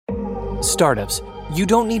Startups, you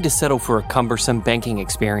don't need to settle for a cumbersome banking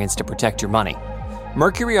experience to protect your money.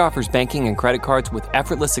 Mercury offers banking and credit cards with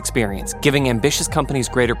effortless experience, giving ambitious companies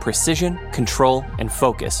greater precision, control, and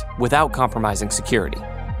focus without compromising security.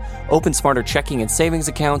 Open smarter checking and savings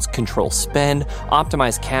accounts, control spend,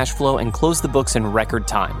 optimize cash flow, and close the books in record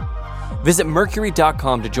time. Visit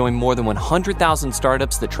Mercury.com to join more than 100,000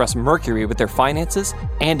 startups that trust Mercury with their finances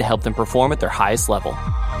and to help them perform at their highest level.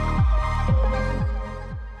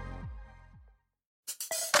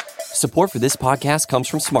 Support for this podcast comes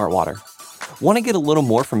from Smartwater. Want to get a little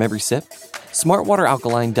more from every sip? Smartwater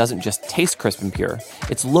Alkaline doesn't just taste crisp and pure.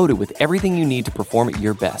 It's loaded with everything you need to perform at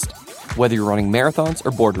your best, whether you're running marathons or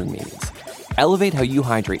boardroom meetings. Elevate how you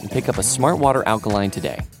hydrate and pick up a Smartwater Alkaline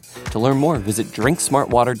today. To learn more, visit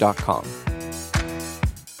drinksmartwater.com.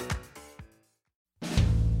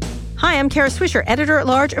 Hi, I'm Kara Swisher,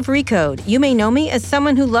 editor-at-large of Recode. You may know me as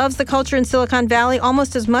someone who loves the culture in Silicon Valley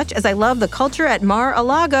almost as much as I love the culture at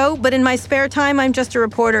Mar-a-Lago, but in my spare time, I'm just a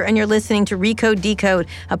reporter, and you're listening to Recode Decode,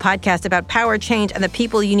 a podcast about power, change, and the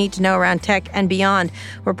people you need to know around tech and beyond.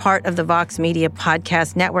 We're part of the Vox Media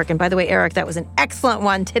Podcast Network. And by the way, Eric, that was an excellent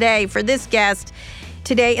one today for this guest.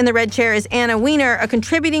 Today in the red chair is Anna Wiener, a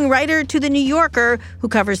contributing writer to The New Yorker who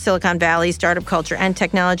covers Silicon Valley, startup culture, and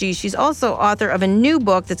technology. She's also author of a new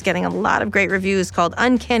book that's getting a lot of great reviews called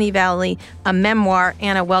Uncanny Valley, a memoir.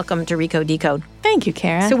 Anna, welcome to Recode Decode. Thank you,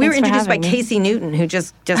 Kara. So we were Thanks introduced by me. Casey Newton, who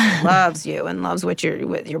just loves you and loves with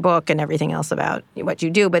your book and everything else about what you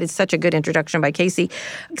do. But it's such a good introduction by Casey.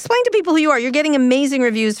 Explain to people who you are. You're getting amazing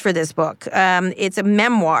reviews for this book. It's a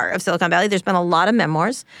memoir of Silicon Valley. There's been a lot of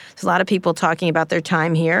memoirs. There's a lot of people talking about their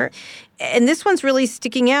time here. And this one's really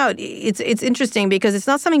sticking out. It's interesting because it's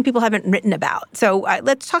not something people haven't written about. So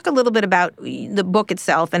let's talk a little bit about the book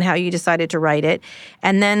itself and how you decided to write it.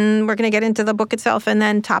 And then we're going to get into the book itself and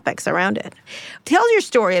then topics around it. Tell your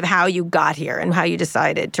story of how you got here and how you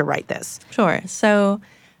decided to write this. Sure. So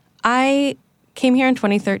I came here in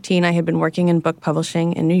 2013. I had been working in book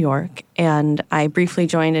publishing in New York, and I briefly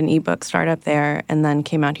joined an ebook startup there and then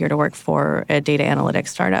came out here to work for a data analytics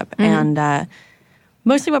startup. Mm-hmm. And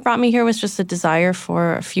mostly what brought me here was just a desire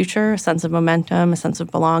for a future, a sense of momentum, a sense of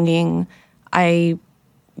belonging. I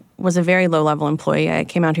was a very low-level employee. I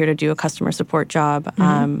came out here to do a customer support job.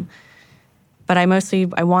 Mm-hmm. But I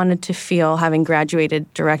wanted to feel, having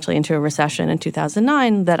graduated directly into a recession in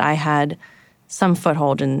 2009, that I had some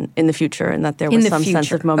foothold in the future and that there was some sense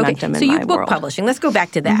of momentum in my world. So you book publishing. Let's go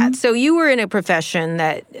back to that. Mm-hmm. So you were in a profession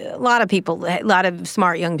that a lot of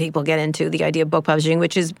smart young people get into, the idea of book publishing,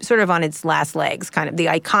 which is sort of on its last legs, kind of the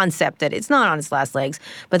concept that it's not on its last legs,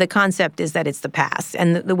 but the concept is that it's the past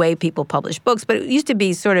and the way people publish books. But it used to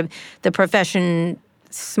be sort of the profession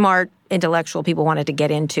smart, intellectual people wanted to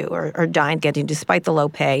get into or giant get into, despite the low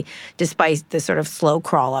pay, despite the sort of slow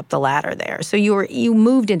crawl up the ladder there. So you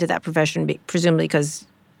moved into that profession presumably because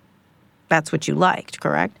that's what you liked,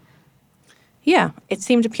 correct? Yeah, it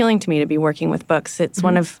seemed appealing to me to be working with books. It's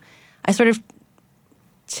mm-hmm. I sort of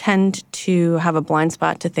tend to have a blind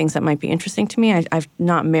spot to things that might be interesting to me. I've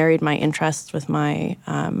not married my interests with my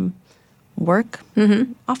work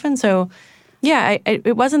mm-hmm. often, so... Yeah,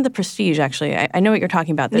 it wasn't the prestige, actually. I know what you're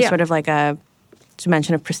talking about. There's sort of like a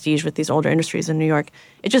dimension of prestige with these older industries in New York.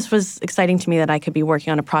 It just was exciting to me that I could be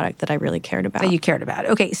working on a product that I really cared about. That you cared about.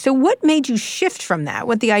 Okay, so what made you shift from that?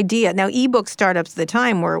 What the idea? Now, ebook startups at the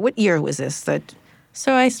time were, what year was this?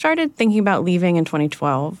 So I started thinking about leaving in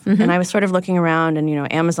 2012, mm-hmm. and I was sort of looking around, and,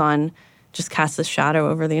 Amazon just cast this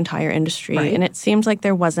shadow over the entire industry, right. And it seemed like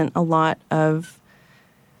there wasn't a lot of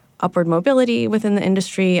upward mobility within the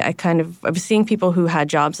industry. I was seeing people who had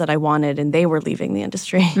jobs that I wanted, and they were leaving the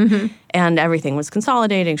industry. Mm-hmm. And everything was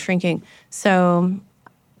consolidating, shrinking. So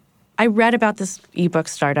I read about this ebook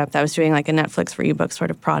startup that was doing like a Netflix for ebook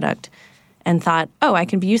sort of product and thought, oh, I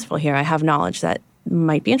can be useful here. I have knowledge that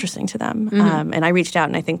might be interesting to them. Mm-hmm. And I reached out,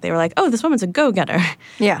 and I think they were like, oh, this woman's a go-getter.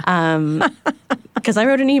 Yeah. Because I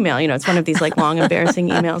wrote an email. It's one of these like long, embarrassing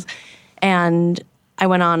emails. And I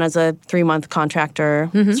went on as a 3-month contractor,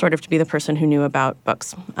 mm-hmm. sort of to be the person who knew about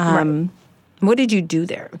books. Right. What did you do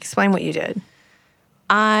there? Explain what you did.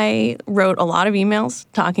 I wrote a lot of emails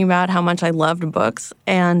talking about how much I loved books,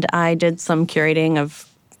 and I did some curating of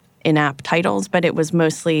in-app titles, but it was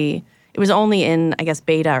only in, I guess,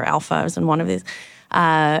 beta or alpha. I was in one of these.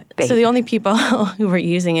 So the only people who were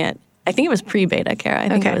using it, I think it was pre-beta, Kara. I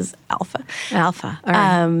think it was alpha. Alpha, all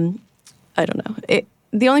right. I don't know.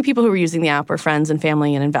 The only people who were using the app were friends and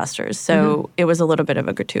family and investors. So mm-hmm. it was a little bit of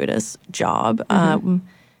a gratuitous job. Mm-hmm.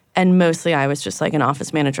 And mostly I was just like an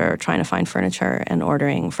office manager trying to find furniture and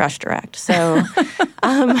ordering Fresh Direct. So,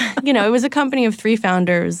 it was a company of 3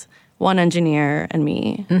 founders one engineer and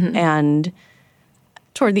me. And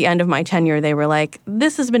toward the end of my tenure, they were like,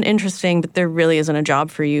 this has been interesting, but there really isn't a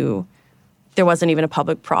job for you. There wasn't even a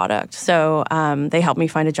public product. So they helped me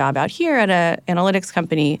find a job out here at an analytics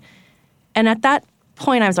company. And at that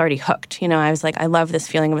point, I was already hooked. I was like, I love this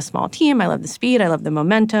feeling of a small team. I love the speed. I love the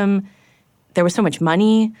momentum. There was so much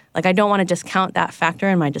money. Like, I don't want to discount that factor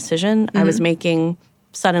in my decision. I was making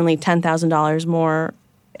suddenly $10,000 more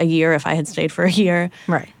a year if I had stayed for a year.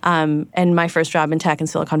 Right. And my first job in tech in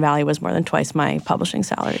Silicon Valley was more than twice my publishing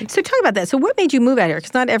salary. So talk about that. So what made you move out here?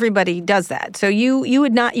 Because not everybody does that. So you were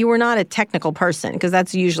not a technical person, because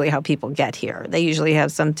that's usually how people get here. They usually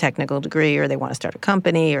have some technical degree, or they want to start a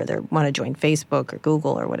company, or they want to join Facebook or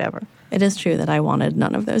Google or whatever. It is true that I wanted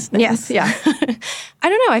none of those things. Yes, yeah. I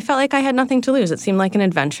don't know. I felt like I had nothing to lose. It seemed like an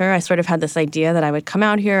adventure. I sort of had this idea that I would come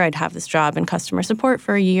out here, I'd have this job in customer support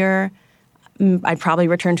for a year. I'd probably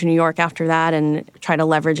return to New York after that and try to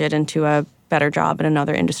leverage it into a better job in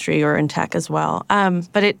another industry or in tech as well.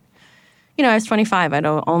 But I was 25. I'd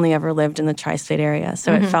only ever lived in the tri-state area,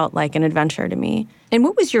 so it felt like an adventure to me. And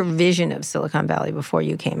what was your vision of Silicon Valley before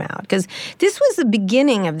you came out? Because this was the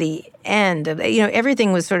beginning of the end of,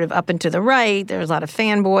 everything was sort of up and to the right. There was a lot of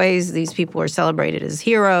fanboys. These people were celebrated as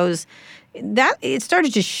heroes. That it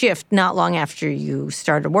started to shift not long after you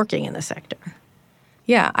started working in the sector.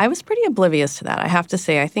 Yeah, I was pretty oblivious to that, I have to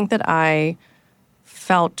say. I think that I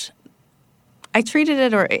treated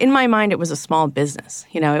it, or in my mind, it was a small business.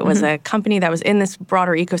 It was a company that was in this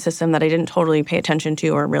broader ecosystem that I didn't totally pay attention to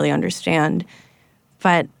or really understand.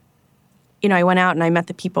 But, I went out and I met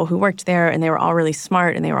the people who worked there, and they were all really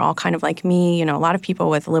smart, and they were all kind of like me, a lot of people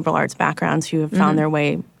with liberal arts backgrounds who have found their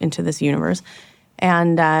way into this universe.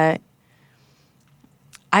 And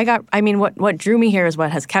what drew me here is what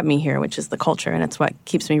has kept me here, which is the culture, and it's what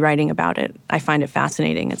keeps me writing about it. I find it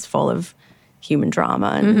fascinating. It's full of human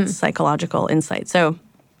drama and psychological insight. So,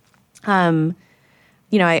 I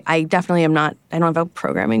definitely am not, I don't have a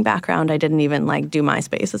programming background. I didn't even do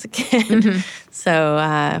MySpace as a kid. So,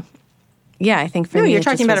 I think for me, you're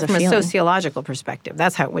talking about it from a feeling. Sociological perspective.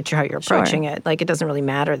 That's how you're approaching it. It doesn't really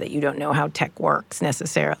matter that you don't know how tech works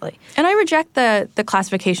necessarily. And I reject the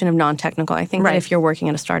classification of non-technical. I think that if you're working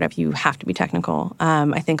at a startup, you have to be technical.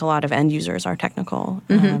 I think a lot of end users are technical.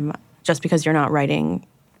 Just because you're not writing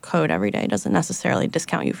code every day doesn't necessarily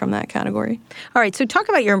discount you from that category. All right, so talk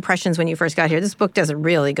about your impressions when you first got here. This book does a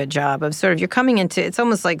really good job of sort of, you're coming into, it's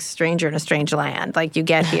almost like stranger in a strange land. You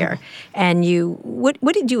get here, and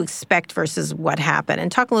what did you expect versus what happened?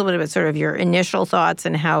 And talk a little bit about sort of your initial thoughts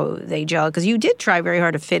and how they gel, because you did try very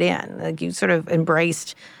hard to fit in. You sort of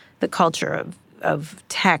embraced the culture of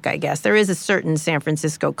tech, I guess. There is a certain San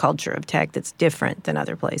Francisco culture of tech that's different than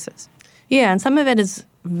other places. Yeah, and some of it is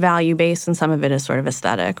value-based and some of it is sort of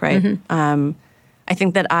aesthetic, right? I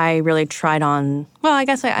think that I really tried on, I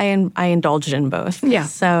guess I indulged in both. Yeah,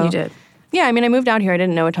 so, you did. Yeah, I moved out here. I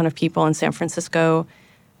didn't know a ton of people in San Francisco.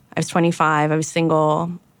 I was 25. I was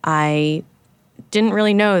single. I didn't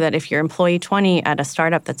really know that if you're employee 20 at a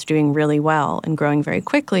startup that's doing really well and growing very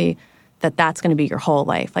quickly, that's going to be your whole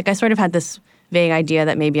life. I sort of had this vague idea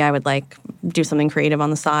that maybe I would do something creative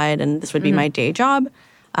on the side and this would be my day job.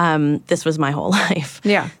 This was my whole life.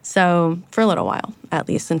 Yeah. So for a little while, at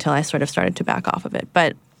least, until I sort of started to back off of it.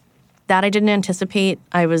 But that I didn't anticipate.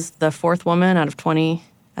 I was the fourth woman out of 20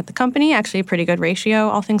 at the company. Actually, a pretty good ratio,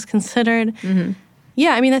 all things considered.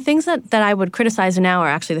 Yeah, the things that I would criticize now are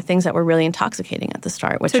actually the things that were really intoxicating at the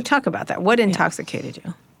start. So talk about that. What intoxicated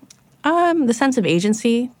you? The sense of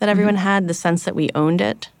agency that everyone had, the sense that we owned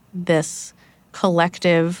it, this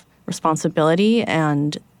collective responsibility,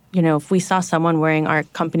 and if we saw someone wearing our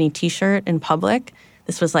company T-shirt in public,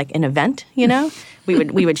 this was like an event. We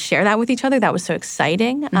would share that with each other. That was so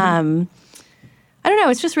exciting. I don't know.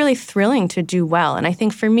 It's just really thrilling to do well. And I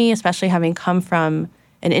think for me, especially having come from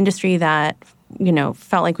an industry that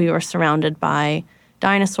felt like we were surrounded by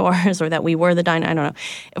dinosaurs, or that we were the I don't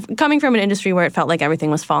know. Coming from an industry where it felt like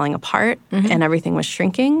everything was falling apart and everything was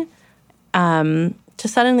shrinking, to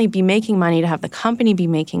suddenly be making money, to have the company be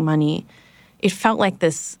making money, it felt like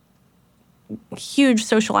this huge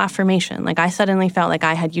social affirmation. I suddenly felt like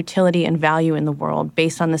I had utility and value in the world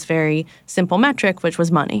based on this very simple metric, which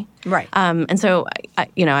was money. Right. And so,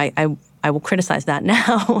 I will criticize that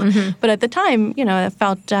now. But at the time,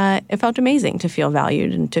 it felt amazing to feel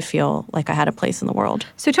valued and to feel like I had a place in the world.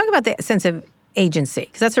 So talk about the sense of agency,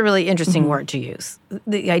 because that's a really interesting word to use,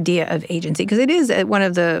 the idea of agency, because it is one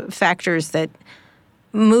of the factors that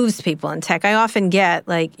moves people in tech. I often get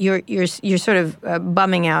you're sort of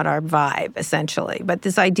bumming out our vibe, essentially. But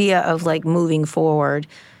this idea of moving forward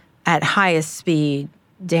at highest speed,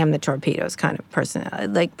 damn the torpedoes kind of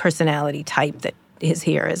personality type that is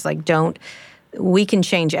here. Is like, we can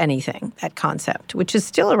change anything, that concept, which is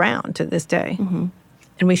still around to this day. Mm-hmm.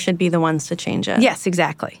 And we should be the ones to change it. Yes,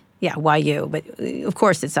 exactly. Yeah, why you? But of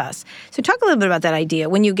course it's us. So talk a little bit about that idea.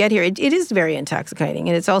 When you get here, it is very intoxicating,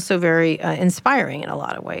 and it's also very inspiring in a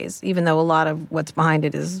lot of ways, even though a lot of what's behind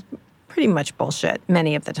it is pretty much bullshit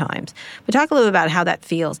many of the times. But talk a little bit about how that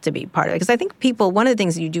feels to be part of it. Because I think one of the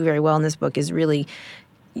things that you do very well in this book is really,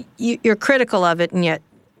 you're critical of it and yet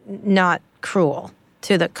not cruel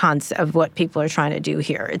to the concept of what people are trying to do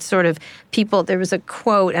here. It's sort of there was a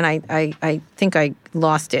quote, and I think I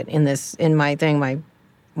lost it in my thing,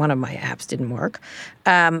 one of my apps didn't work.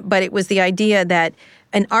 But it was the idea that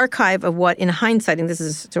an archive of what in hindsight, and this is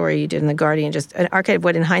a story you did in The Guardian, just an archive of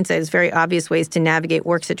what in hindsight is very obvious ways to navigate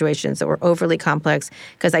work situations that were overly complex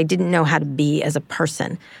because I didn't know how to be as a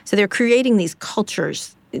person. So they're creating this culture,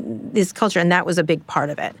 and that was a big part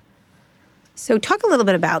of it. So talk a little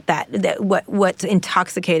bit about that what's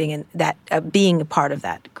intoxicating in that being a part of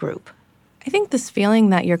that group. I think this feeling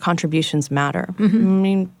that your contributions matter. Mm-hmm. I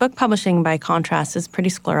mean, book publishing, by contrast, is a pretty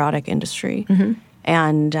sclerotic industry. Mm-hmm.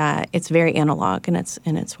 And it's very analog in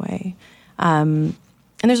its way. And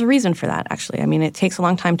there's a reason for that, actually. I mean, it takes a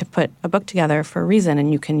long time to put a book together for a reason,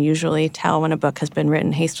 and you can usually tell when a book has been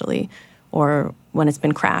written hastily or when it's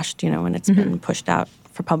been crashed, when it's been pushed out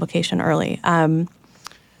for publication early. I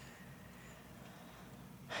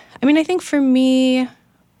think for me,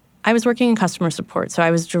 I was working in customer support, so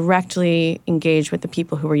I was directly engaged with the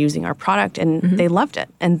people who were using our product, and they loved it.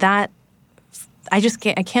 And that, I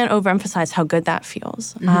can't overemphasize how good that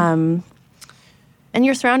feels. And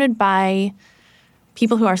you're surrounded by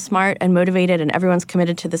people who are smart and motivated, and everyone's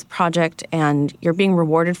committed to this project, and you're being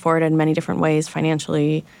rewarded for it in many different ways,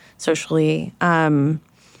 financially, socially.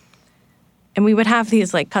 And we would have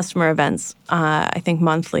these customer events, I think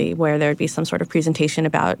monthly, where there would be some sort of presentation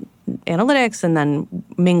about analytics and then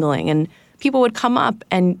mingling. And people would come up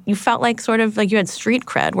and you felt like you had street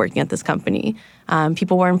cred working at this company.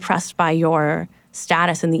 People were impressed by your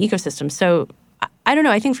status in the ecosystem. So I don't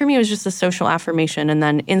know. I think for me it was just a social affirmation. And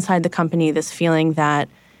then inside the company, this feeling that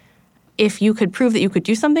if you could prove that you could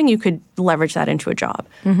do something, you could leverage that into a job.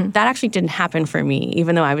 Mm-hmm. That actually didn't happen for me,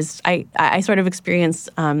 even though I sort of experienced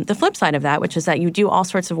the flip side of that, which is that you do all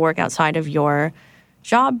sorts of work outside of your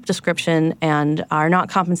job description and are not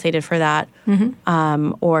compensated for that,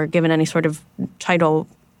 or given any sort of title,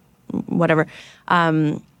 whatever,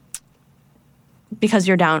 because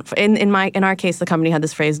you're down. In our case, the company had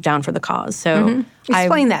this phrase "down for the cause." So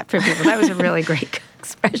explain that for people. That was a really great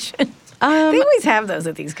expression. They always have those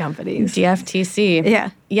at these companies.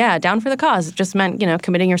 DFTC. Yeah, down for the cause. It just meant,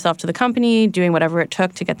 committing yourself to the company, doing whatever it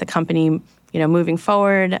took to get the company, moving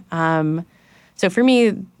forward. So for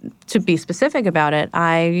me, to be specific about it,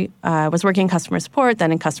 I was working in customer support,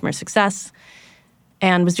 then in customer success,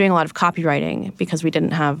 and was doing a lot of copywriting because we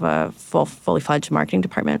didn't have a fully fledged marketing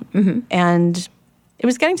department. Mm-hmm. And it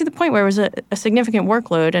was getting to the point where it was a significant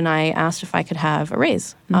workload, and I asked if I could have a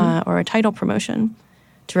raise or a title promotion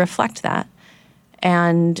to reflect that.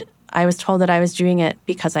 And I was told that I was doing it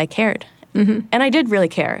because I cared. Mm-hmm. And I did really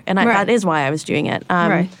care. And that is why I was doing it.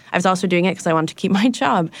 I was also doing it because I wanted to keep my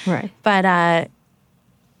job. Right. But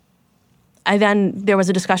there was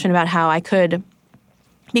a discussion about how I could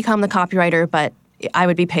become the copywriter, but I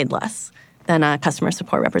would be paid less than a customer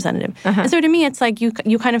support representative. Uh-huh. And so to me, it's like you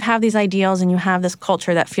kind of have these ideals and you have this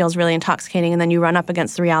culture that feels really intoxicating, and then you run up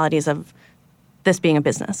against the realities of this being a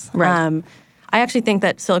business. Right. I actually think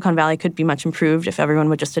that Silicon Valley could be much improved if everyone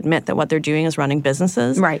would just admit that what they're doing is running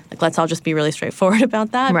businesses. Right. Let's all just be really straightforward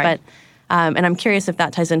about that. Right. But, and I'm curious if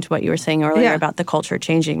that ties into what you were saying earlier about the culture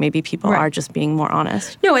changing. Maybe people are just being more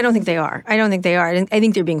honest. No, I don't think they are. I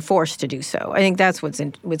think they're being forced to do so. I think that's what's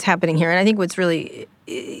happening here. And I think what's really,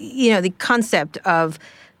 the concept of,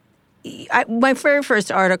 my very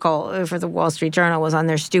first article for the Wall Street Journal was on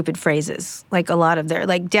their stupid phrases. A lot of their,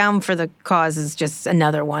 down for the cause is just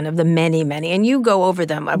another one of the many, many. And you go over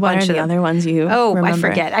them, a bunch of them. What are the other ones you remember? I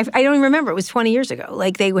forget. I don't even remember. It was 20 years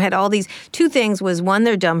ago. They had all these, two things was, one,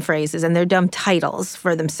 their dumb phrases and their dumb titles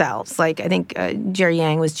for themselves. I think Jerry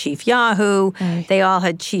Yang was Chief Yahoo. Right. They all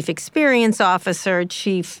had Chief Experience Officer,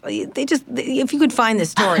 Chief, if you could find the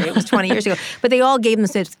story, it was 20 years ago. But they all gave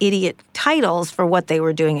themselves idiot titles for what they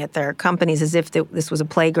were doing at their companies, as if this was a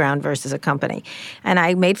playground versus a company. And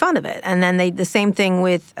I made fun of it. And then the same thing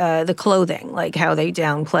with the clothing, how they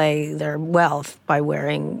downplay their wealth by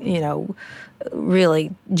wearing,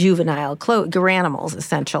 really juvenile garanimals,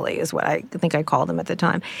 essentially, is what I think I called them at the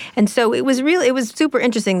time. And so it was super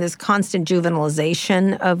interesting, this constant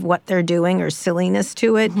juvenilization of what they're doing or silliness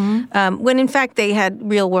to it, when in fact they had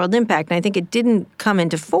real-world impact. And I think it didn't come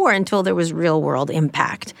into fore until there was real-world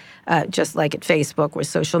impact, just like at Facebook with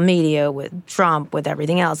social media, with Trump, with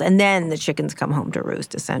everything else. And then the chickens come home to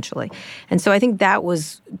roost, essentially. And so I think that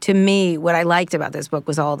was, to me, what I liked about this book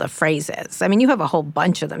was all the phrases. I mean, you have a whole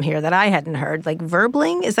bunch of them here that I hadn't heard, like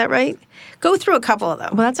Verbling, is that right? Go through a couple of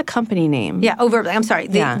them. Well, that's a company name. Yeah, Verbling. I'm sorry.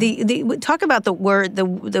 Talk about the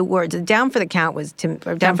words. Down for the count was down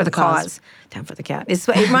for the cause. Down for the count. It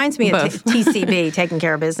reminds me of TCB, Taking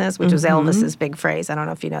Care of Business, which was Elvis's big phrase. I don't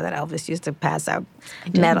know if you know that Elvis used to pass out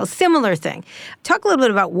medals. Similar thing. Talk a little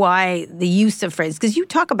bit about why the use of phrases, because you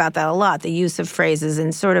talk about that a lot, the use of phrases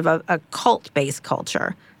in sort of a cult-based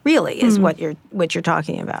culture, really, is what you're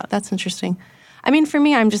talking about. That's interesting. I mean, for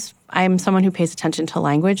me, I'm someone who pays attention to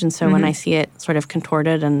language, and so when I see it sort of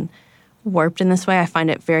contorted and warped in this way, I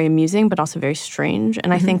find it very amusing, but also very strange.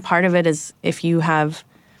 And I think part of it is if you have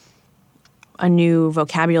a new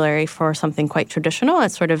vocabulary for something quite traditional,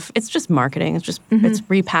 it's just marketing. It's just it's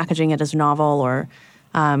repackaging it as novel or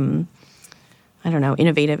I don't know,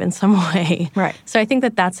 innovative in some way. Right. So I think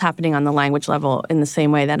that that's happening on the language level in the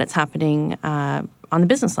same way that it's happening on the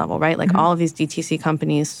business level, right? Like all of these DTC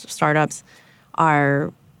companies, startups,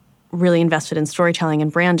 are really invested in storytelling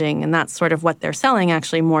and branding, and that's sort of what they're selling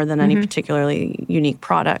actually more than any particularly unique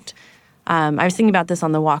product. I was thinking about this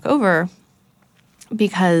on the walk over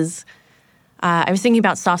because I was thinking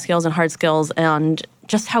about soft skills and hard skills and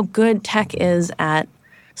just how good tech is at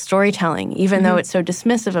storytelling, even though it's so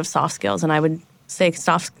dismissive of soft skills. And I would say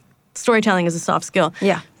storytelling is a soft skill.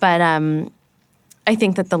 Yeah. But I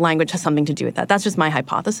think that the language has something to do with that. That's just my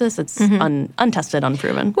hypothesis. It's untested,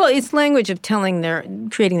 unproven. Well, it's language of creating their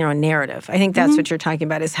own narrative. I think that's what you're talking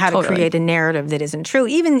about, is how to create a narrative that isn't true.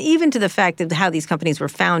 Even to the fact of how these companies were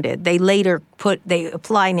founded, they later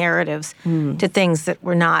apply narratives to things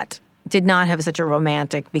that did not have such a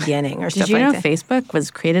romantic beginning or stuff like that. Did you know Facebook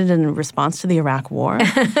was created in response to the Iraq War?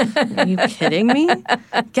 Are you kidding me?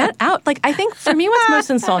 Get out. Like, I think for me what's most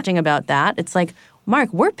insulting about that, it's like,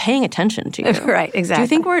 Mark, we're paying attention to you. Right, exactly.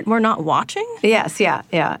 Do you think we're not watching? Yes, yeah.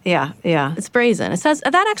 It's brazen. It says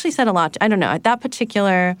that actually said a lot. I don't know. That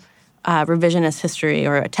particular revisionist history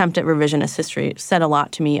or attempt at revisionist history said a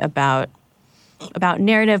lot to me about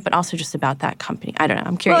narrative, but also just about that company. I don't know.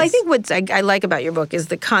 I'm curious. Well, I think what I like about your book is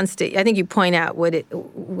the constant. I think you point out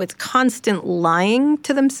what's constant lying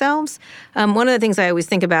to themselves. One of the things I always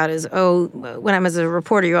think about is, when I'm as a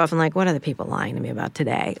reporter, you're often like, what are the people lying to me about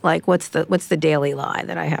today? Like, what's the daily lie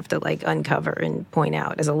that I have to like uncover and point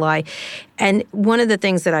out as a lie? And one of the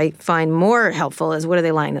things that I find more helpful is what are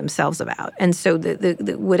they lying themselves about? And so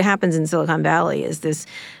what happens in Silicon Valley is this.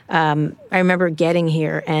 I remember getting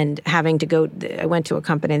here and having to go. I went to a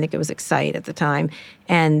company, I think it was Excite at the time,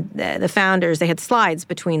 and the founders, they had slides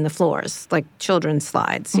between the floors, like children's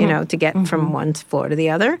slides, to get from one floor to the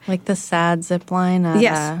other. Like the sad zip line?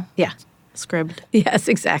 Yes. Yeah. Scribd. Yes,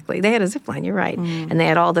 exactly. They had a zip line, you're right. And they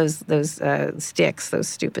had all those sticks, those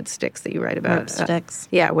stupid sticks that you write about. Sticks.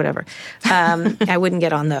 Yeah, whatever. I wouldn't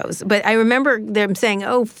get on those. But I remember them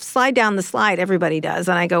saying, slide down the slide, everybody does.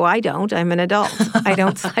 And I go, I don't. I'm an adult. I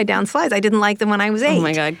don't slide down slides. I didn't like them when I was 8. Oh,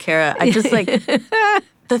 my God, Kara. I just like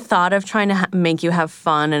the thought of trying to make you have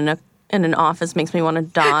fun in an office makes me want to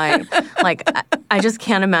die. Like, I just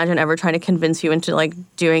can't imagine ever trying to convince you into, like,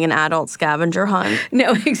 doing an adult scavenger hunt.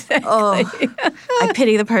 No, exactly. Oh, I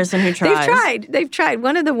pity the person who tries. They've tried.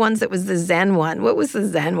 One of the ones that was the Zen one. What was the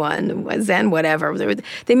Zen one? Zen whatever.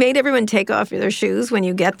 They made everyone take off their shoes when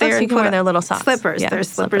you get there. So you can wear their little socks. Slippers. Yeah, their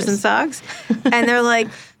slippers and socks. And they're like,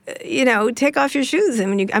 take off your shoes.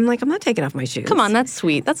 And I'm like, I'm not taking off my shoes. Come on, that's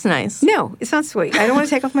sweet. That's nice. No, it's not sweet. I don't want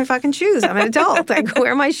to take off my fucking shoes. I'm an adult. I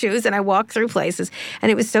wear my shoes and I walk through places.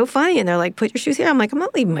 And it was so funny. And they're like, put your shoes here. I'm like, I'm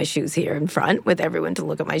not leaving my shoes here in front with everyone to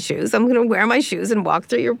look at my shoes. I'm going to wear my shoes and walk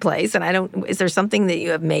through your place. And is there something that you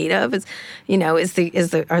have made of?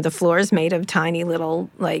 Are the floors made of tiny little,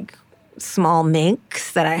 like, small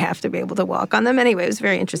minks that I have to be able to walk on them? Anyway, it was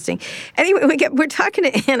very interesting. Anyway, we're talking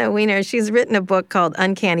to Anna Wiener. She's written a book called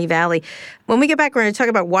Uncanny Valley. When we get back, we're going to talk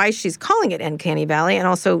about why she's calling it Uncanny Valley and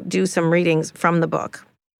also do some readings from the book.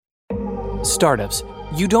 Startups,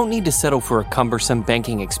 you don't need to settle for a cumbersome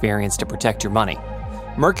banking experience to protect your money.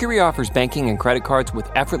 Mercury offers banking and credit cards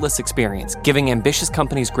with effortless experience, giving ambitious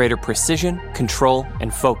companies greater precision, control,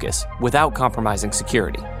 and focus without compromising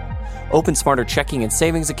security. Open smarter checking and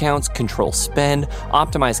savings accounts, control spend,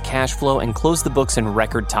 optimize cash flow, and close the books in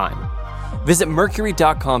record time. Visit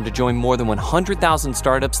Mercury.com to join more than 100,000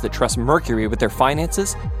 startups that trust Mercury with their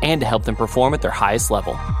finances and to help them perform at their highest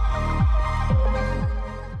level.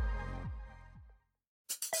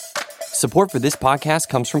 Support for this podcast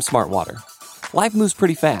comes from Smartwater. Life moves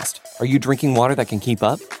pretty fast. Are you drinking water that can keep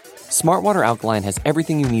up? Smartwater Alkaline has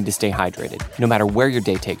everything you need to stay hydrated, no matter where your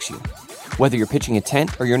day takes you. Whether you're pitching a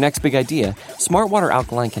tent or your next big idea, Smartwater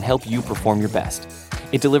Alkaline can help you perform your best.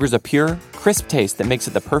 It delivers a pure, crisp taste that makes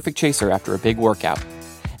it the perfect chaser after a big workout.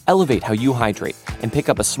 Elevate how you hydrate and pick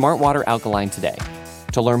up a Smartwater Alkaline today.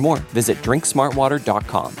 To learn more, visit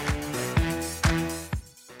drinksmartwater.com.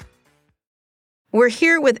 We're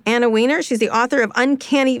here with Anna Wiener. She's the author of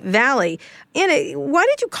Uncanny Valley. Anna, why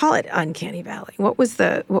did you call it Uncanny Valley? What was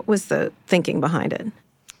the thinking behind it?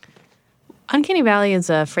 Uncanny Valley is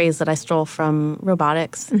a phrase that I stole from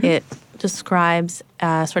robotics. Mm-hmm. It describes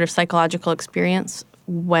a sort of psychological experience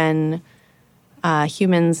when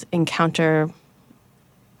humans encounter,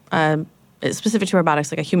 specific to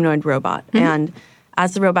robotics, like a humanoid robot. Mm-hmm. And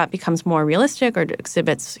as the robot becomes more realistic or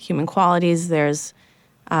exhibits human qualities, there's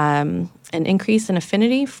an increase in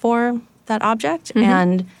affinity for that object. Mm-hmm.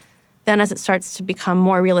 And then as it starts to become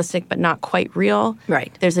more realistic but not quite real,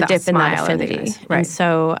 right, there's a dip in that affinity. Right. And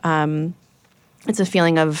so it's a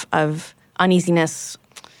feeling of uneasiness.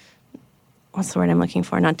 What's the word I'm looking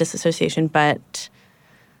for? Not disassociation, but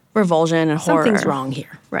revulsion and horror. Something's wrong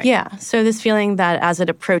here. Right. Yeah. So this feeling that as it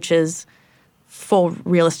approaches full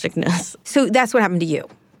realisticness. So that's what happened to you.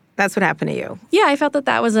 That's what happened to you. Yeah, I felt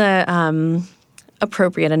that was a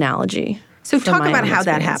appropriate analogy. So talk about how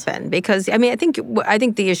that happened, because I mean, I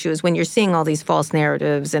think the issue is when you're seeing all these false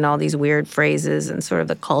narratives and all these weird phrases and sort of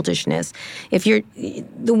the cultishness. If you're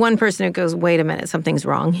the one person who goes, "Wait a minute, something's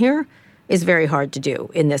wrong here," is very hard to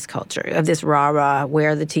do in this culture of this rah-rah,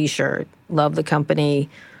 wear the T-shirt, love the company,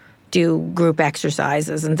 do group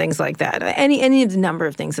exercises and things like that. Any of the number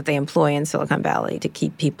of things that they employ in Silicon Valley to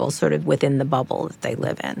keep people sort of within the bubble that they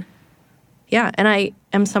live in. Yeah, and I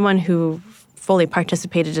am someone who fully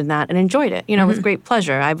participated in that and enjoyed it, mm-hmm. with great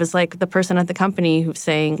pleasure. I was like the person at the company who's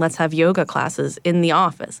saying, let's have yoga classes in the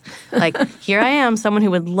office. Like, here I am, someone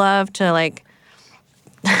who would love to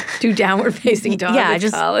do downward facing dog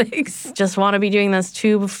with colleagues. Just want to be doing this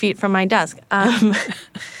 2 feet from my desk.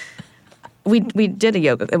 We did a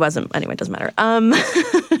yoga. It wasn't, anyway, it doesn't matter.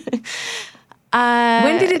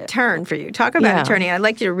 When did it turn for you? Talk about it turning. I'd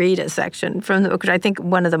like you to read a section from the book, because I think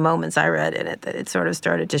one of the moments I read in it that it sort of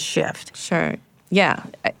started to shift. Sure. Yeah.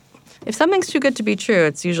 If something's too good to be true,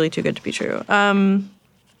 it's usually too good to be true.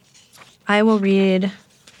 I will read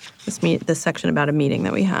this section about a meeting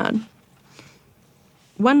that we had.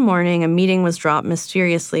 One morning, a meeting was dropped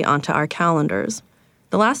mysteriously onto our calendars.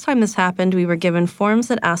 The last time this happened, we were given forms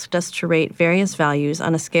that asked us to rate various values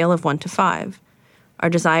on a scale of 1 to 5. Our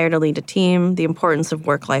desire to lead a team, the importance of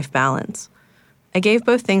work-life balance. I gave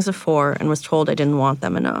both things a 4 and was told I didn't want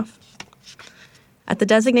them enough. At the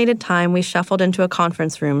designated time, we shuffled into a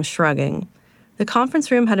conference room, shrugging. The conference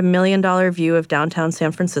room had a $1 million view of downtown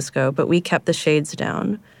San Francisco, but we kept the shades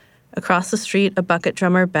down. Across the street, a bucket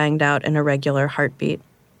drummer banged out an irregular heartbeat.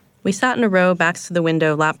 We sat in a row, backs to the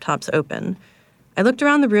window, laptops open. I looked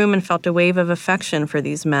around the room and felt a wave of affection for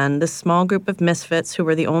these men, this small group of misfits who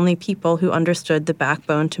were the only people who understood the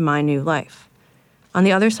backbone to my new life. On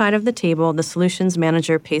the other side of the table, the solutions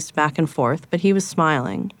manager paced back and forth, but he was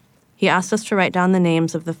smiling. He asked us to write down the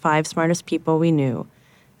names of the 5 smartest people we knew,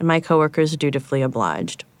 and my coworkers dutifully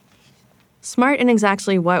obliged. Smart in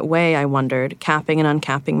exactly what way, I wondered, capping and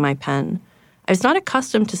uncapping my pen. I was not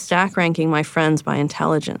accustomed to stack ranking my friends by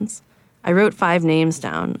intelligence. I wrote 5 names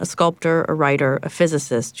down, a sculptor, a writer, a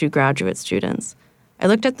physicist, 2 graduate students. I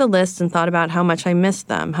looked at the list and thought about how much I missed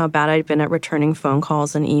them, how bad I'd been at returning phone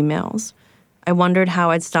calls and emails. I wondered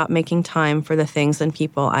how I'd stop making time for the things and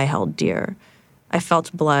people I held dear. I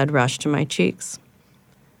felt blood rush to my cheeks.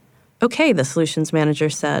 Okay, the solutions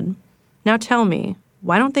manager said. Now tell me,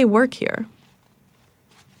 why don't they work here?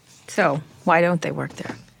 So, why don't they work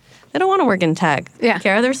there? They don't want to work in tech. Yeah.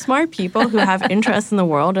 They're smart people who have interests in the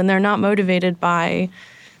world, and they're not motivated by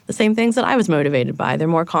the same things that I was motivated by. They're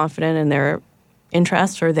more confident in their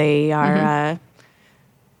interests, or they are,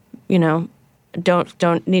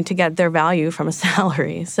 don't need to get their value from a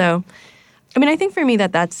salary. So, I mean, I think for me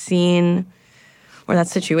that scene or that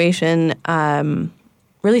situation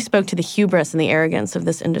really spoke to the hubris and the arrogance of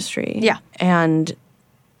this industry. Yeah. And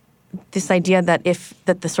this idea that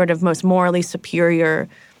the sort of most morally superior,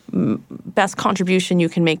 best contribution you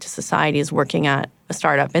can make to society is working at a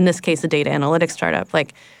startup, in this case, a data analytics startup.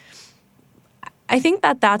 Like, I think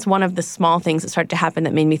that that's one of the small things that started to happen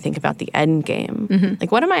that made me think about the end game. Mm-hmm.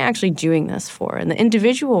 Like, what am I actually doing this for? And the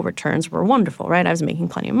individual returns were wonderful, right? I was making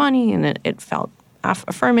plenty of money, and it felt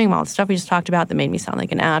affirming, all the stuff we just talked about that made me sound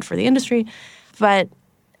like an ad for the industry. But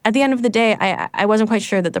at the end of the day, I wasn't quite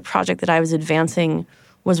sure that the project that I was advancing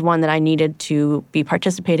was one that I needed to be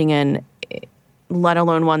participating in, let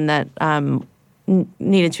alone one that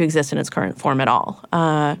needed to exist in its current form at all.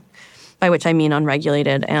 By which I mean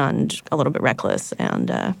unregulated and a little bit reckless.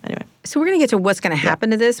 And anyway. So we're going to get to what's going to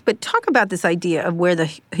happen to this, but talk about this idea of where the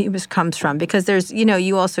hubris comes from, because there's,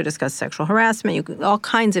 you also discuss sexual harassment, all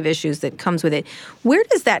kinds of issues that comes with it. Where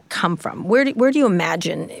does that come from? Where do you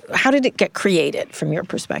imagine, how did it get created from your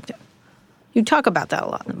perspective? You talk about that a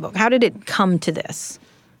lot in the book. How did it come to this?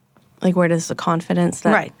 Like, where does the confidence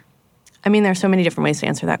that... Right. I mean, there's so many different ways to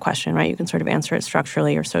answer that question, right? You can sort of answer it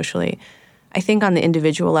structurally or socially. I think on the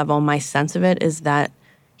individual level, my sense of it is that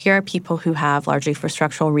here are people who have, largely for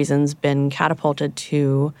structural reasons, been catapulted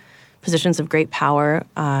to positions of great power,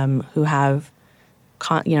 who have,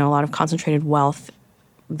 a lot of concentrated wealth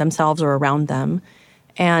themselves or around them.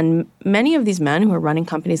 And many of these men who are running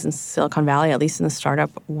companies in Silicon Valley, at least in the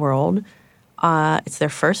startup world, it's their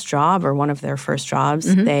first job or one of their first jobs.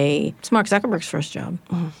 Mm-hmm. It's Mark Zuckerberg's first job.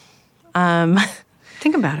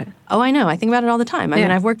 Think about it. Oh, I know. I think about it all the time. I mean,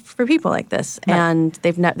 I've worked for people like this, right. And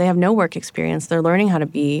they have no work experience. They're learning how to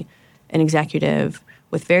be an executive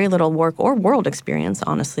with very little work or world experience,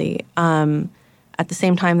 honestly, at the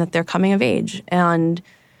same time that they're coming of age. And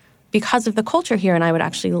because of the culture here, and I would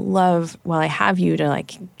actually love, while I have you, to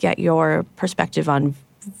get your perspective on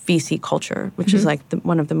VC culture, which is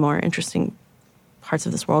one of the more interesting parts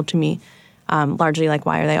of this world to me. Largely,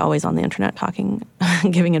 why are they always on the internet talking,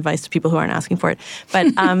 giving advice to people who aren't asking for it? But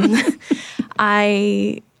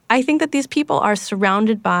I think that these people are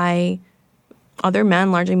surrounded by other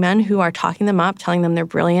men, largely men, who are talking them up, telling them they're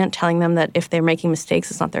brilliant, telling them that if they're making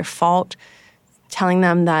mistakes, it's not their fault, telling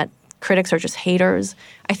them that critics are just haters.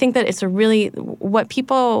 I think that it's what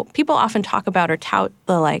people often talk about or tout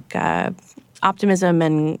the optimism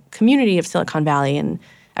and community of Silicon Valley, and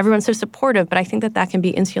everyone's so supportive, but I think that can be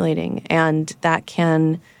insulating, and that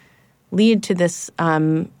can lead to this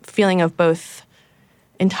feeling of both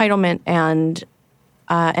entitlement and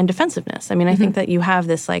defensiveness. I mean, I think that you have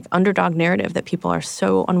this underdog narrative that people are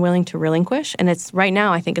so unwilling to relinquish, and it's right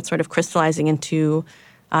now I think it's sort of crystallizing into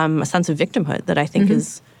a sense of victimhood that I think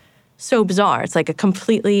is so bizarre. It's a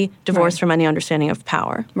completely divorced from any understanding of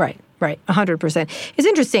power. Right, 100%. It's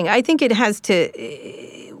interesting. I think it has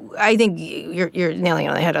to... I think you're nailing it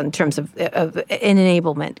on the head in terms of an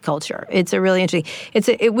enablement culture. It's a really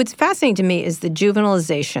interesting. What's fascinating to me is the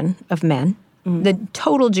juvenilization of men, the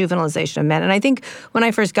total juvenilization of men. And I think when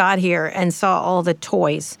I first got here and saw all the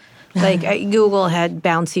toys, Google had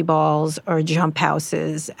bouncy balls or jump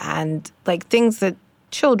houses and things that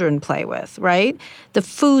children play with, right? The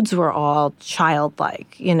foods were all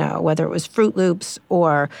childlike, whether it was Fruit Loops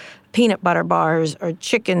or peanut butter bars or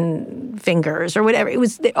chicken fingers or whatever. It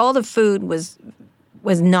was all the food was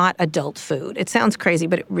not adult food. It sounds crazy,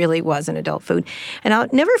 but it really was an adult food. And I'll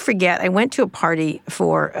never forget, I went to a party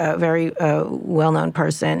for a very well-known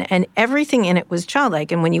person, and everything in it was childlike.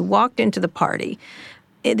 And when you walked into the party,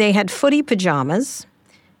 they had footy pajamas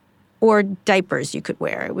or diapers you could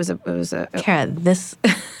wear. It was a Kara, this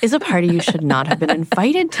is a party you should not have been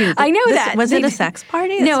invited to. I know that. Was it a sex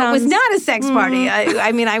party? No, it was not a sex party.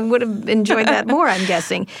 I mean, I would have enjoyed that more, I'm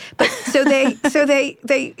guessing. But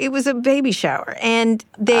it was a baby shower, and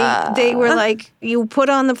they were you put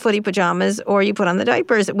on the footy pajamas or you put on the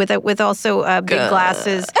diapers with also big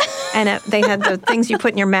glasses. And they had the things you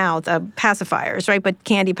put in your mouth, pacifiers, right? But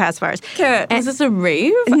candy pacifiers. Kara, was this a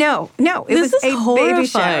rave? No. It was a horrifying. Baby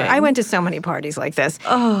shower. I went to so many parties like this.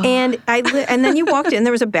 Oh. And then you walked in,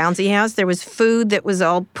 there was a bouncy house. There was food that was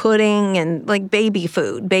all pudding and baby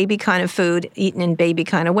food, baby kind of food, eaten in baby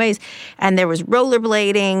kind of ways. And there was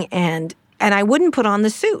rollerblading and I wouldn't put on the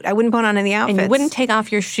suit. I wouldn't put on any outfits. And you wouldn't take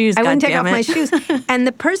off your shoes, I wouldn't take off my shoes. And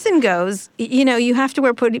the person goes, you have to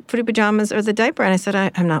wear footy pajamas or the diaper. And I said,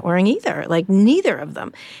 I'm not wearing either, neither of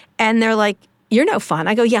them. And they're like, you're no fun.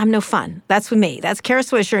 I go, yeah, I'm no fun. That's with me. That's Kara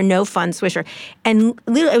Swisher, no fun Swisher. And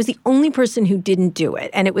literally, I was the only person who didn't do it.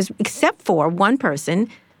 And it was except for one person,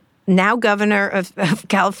 now governor of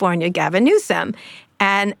California, Gavin Newsom.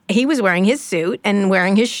 And he was wearing his suit and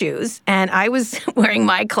wearing his shoes, and I was wearing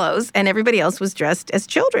my clothes, and everybody else was dressed as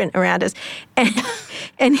children around us.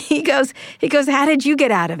 And he goes, how did you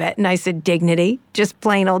get out of it? And I said, dignity, just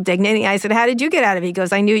plain old dignity. I said, how did you get out of it? He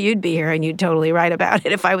goes, I knew you'd be here and you'd totally write about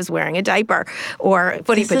it if I was wearing a diaper or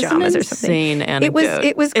footy pajamas or something. Insane anecdote.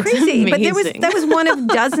 It was crazy. But that was one of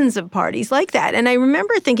dozens of parties like that. And I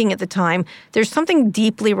remember thinking at the time, there's something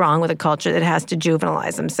deeply wrong with a culture that has to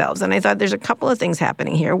juvenize themselves. And I thought there's a couple of things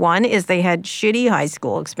happening here. One is they had shitty high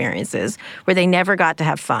school experiences where they never got to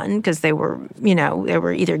have fun because they were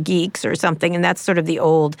either geeks or something. And that's sort of the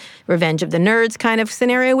old Revenge of the Nerds kind of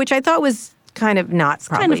scenario, which I thought was kind of not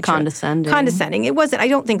probably kind of condescending. Condescending. It wasn't. I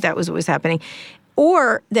don't think that was what was happening.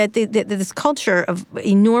 Or that this culture of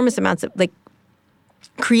enormous amounts of, like,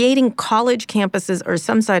 creating college campuses or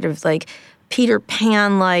some sort of, like, Peter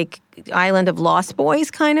Pan-like Island of Lost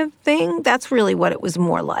Boys kind of thing. That's really what it was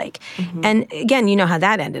more like. Mm-hmm. And again, you know how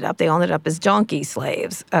that ended up. They all ended up as donkey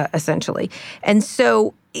slaves, essentially. And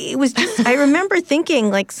so it was just, I remember thinking,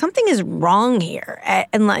 like, something is wrong here.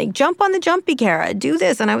 And, like, jump on the jumpy Kara, do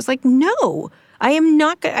this. And I was like, no. I am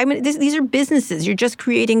not. These are businesses. You're just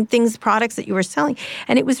creating products that you were selling,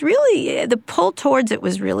 and it was really the pull towards it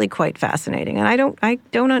was really quite fascinating. And I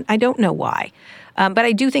don't know why, but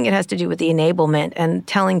I do think it has to do with the enablement and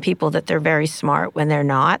telling people that they're very smart when they're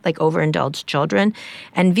not, like overindulged children.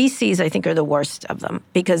 And VCs, I think, are the worst of them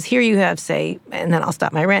because here you have, say, and then I'll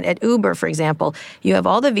stop my rant. At Uber, for example, you have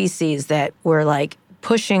all the VCs that were like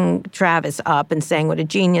pushing Travis up and saying what a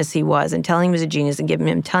genius he was and telling him he was a genius and giving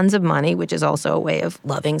him tons of money, which is also a way of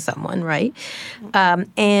loving someone, right?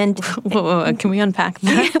 And whoa, can we unpack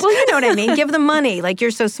that? Well, you know what I mean. Give them money. Like, you're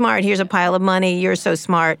so smart. Here's a pile of money. You're so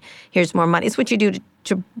smart. Here's more money. It's what you do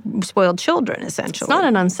to spoiled children, essentially. It's not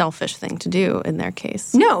an unselfish thing to do in their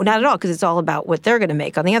case. No, not at all, because it's all about what they're going to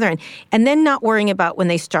make on the other end. And then not worrying about when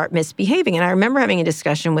they start misbehaving. And I remember having a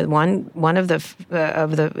discussion with one of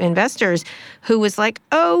the investors who was like,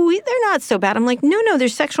 oh, they're not so bad. I'm like, no,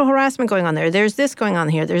 there's sexual harassment going on there. There's this going on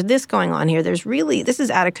here. There's this going on here. This is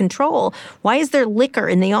out of control. Why is there liquor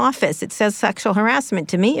in the office? It says sexual harassment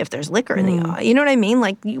to me if there's liquor in the office. You know what I mean?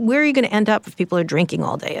 Like, where are you going to end up if people are drinking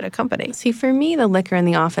all day at a company? See, for me, the liquor in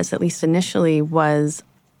the office, at least initially, was,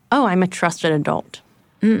 oh, I'm a trusted adult.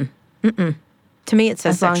 To me, it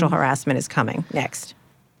says sexual harassment is coming next.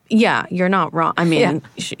 Yeah, you're not wrong. I mean,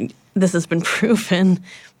 this has been proven.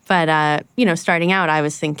 But, starting out, I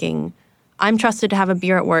was thinking, I'm trusted to have a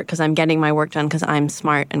beer at work because I'm getting my work done because I'm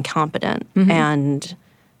smart and competent. Mm-hmm. And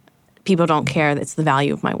people don't care that it's the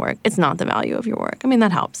value of my work. It's not the value of your work. I mean,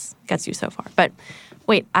 that helps. Gets you so far. But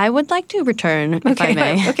wait, I would like to return, if I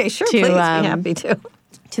may. Okay, sure, please. Be happy to.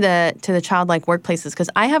 To the childlike workplaces, because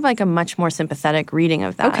I have, like, a much more sympathetic reading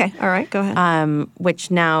of that. Okay, all right, go ahead. Which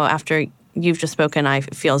now, after you've just spoken, I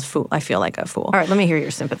feel like a fool. All right, let me hear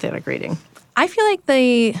your sympathetic reading. I feel like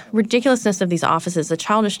the ridiculousness of these offices, the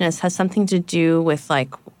childishness, has something to do with,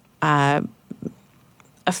 like, a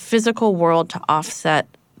physical world to offset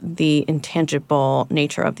the intangible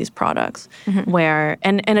nature of these products. Mm-hmm. Where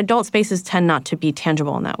and adult spaces tend not to be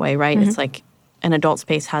tangible in that way, right? Mm-hmm. It's like an adult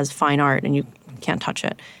space has fine art and you can't touch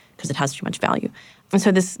it because it has too much value. And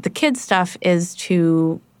so the kids stuff is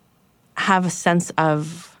to have a sense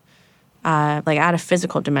of add a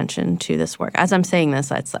physical dimension to this work. As I'm saying this,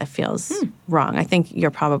 it feels wrong. I think you're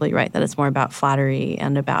probably right that it's more about flattery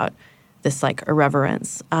and about this, like,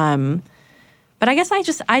 irreverence. But I guess I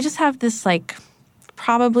just have this, like,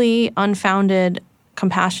 probably unfounded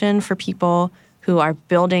compassion for people who are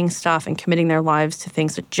building stuff and committing their lives to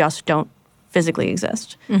things that just don't physically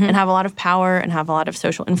exist and have a lot of power and have a lot of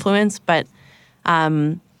social influence. But,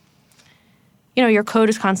 your code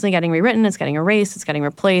is constantly getting rewritten. It's getting erased. It's getting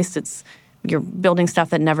replaced. You're building stuff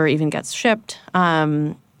that never even gets shipped.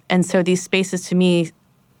 And so these spaces, to me,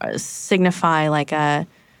 signify, like, a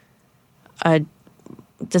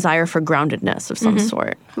desire for groundedness of some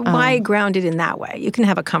sort. Why grounded in that way? You can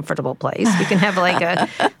have a comfortable place. You can have, like,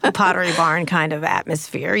 a Pottery Barn kind of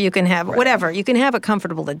atmosphere. You can have whatever. You can have a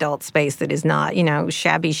comfortable adult space that is not,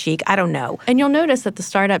 shabby chic. I don't know. And you'll notice that the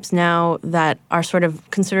startups now that are sort of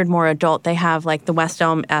considered more adult, they have, like, the West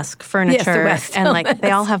Elm-esque furniture. Yes, the West Elm. And, like,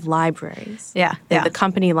 they all have libraries. Yeah. The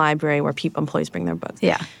company library where employees bring their books.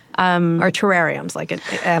 Yeah. Or terrariums, like at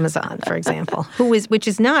Amazon, for example, which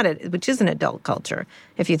is an adult culture,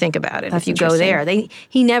 if you think about it. That's if you go there,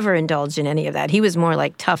 he never indulged in any of that. He was more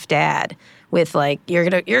like tough dad with, like, you're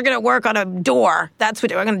gonna work on a door. That's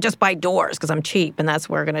what I'm gonna just buy doors because I'm cheap, and that's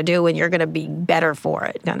what we're gonna do, and you're gonna be better for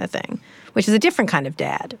it, kind of thing. Which is a different kind of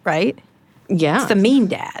dad, right? Yeah. It's the mean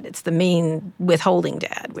dad. It's the mean withholding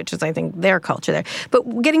dad, which is, I think, their culture there.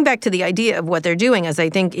 But getting back to the idea of what they're doing is I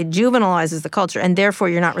think it juvenilizes the culture, and therefore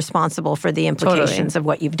you're not responsible for the implications of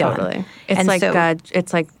what you've done. Totally.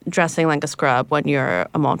 It's like dressing like a scrub when you're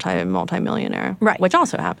a multi-millionaire. Right. Which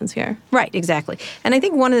also happens here. Right, exactly. And I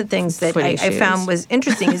think one of the things that I found was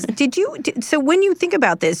interesting is so when you think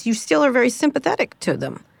about this, you still are very sympathetic to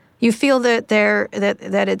them. You feel that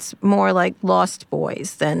that it's more like Lost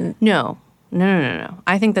Boys than... No.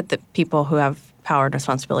 I think that the people who have power and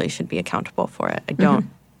responsibility should be accountable for it. I don't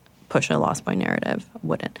push a Lost Boy narrative. I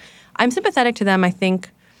wouldn't. I'm sympathetic to them. I think,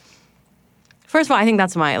 first of all, I think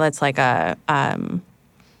that's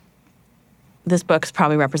this book's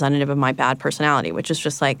probably representative of my bad personality, which is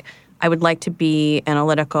just like, I would like to be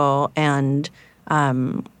analytical and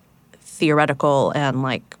theoretical and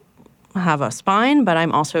like have a spine, but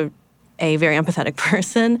I'm also a very empathetic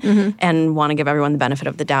person and want to give everyone the benefit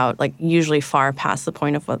of the doubt, like usually far past the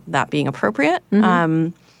point of that being appropriate. But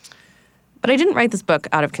I didn't write this book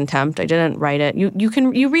out of contempt. I didn't write it.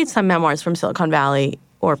 You read some memoirs from Silicon Valley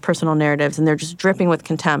or personal narratives, and they're just dripping with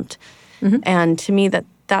contempt. And to me,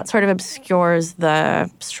 that sort of obscures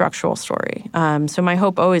the structural story. So my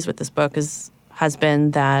hope always with this book has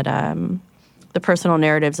been that the personal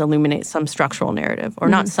narratives illuminate some structural narrative, or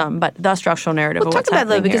not some, but the structural narrative of what's happening talk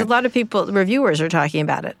about that, because here. a lot of reviewers are talking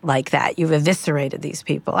about it like that. You've eviscerated these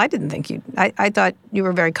people. I didn't think you... I thought you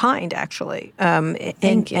were very kind, actually,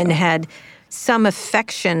 Thank you. And had some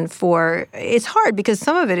affection for... It's hard because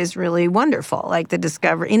some of it is really wonderful, like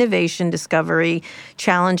the innovation, discovery,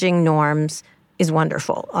 challenging norms is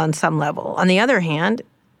wonderful on some level. On the other hand,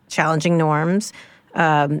 challenging norms...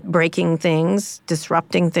 breaking things,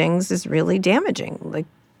 disrupting things is really damaging. Like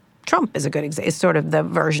Trump is a good example. It's sort of the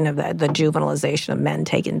version of the juvenilization of men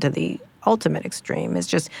taken to the ultimate extreme. It's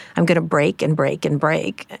just, I'm going to break and break and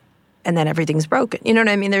break, and then everything's broken. You know what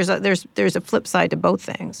I mean? There's a flip side to both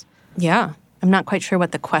things. Yeah. I'm not quite sure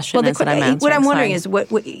what the question is that I'm answering. What I'm wondering is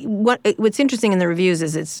what's interesting in the reviews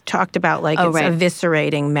is it's talked about like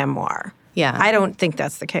eviscerating memoir. Yeah. I don't think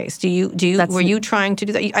that's the case. Were you trying to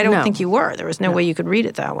do that? I don't think you were. There was no way you could read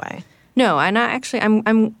it that way. No, and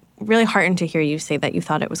I'm really heartened to hear you say that you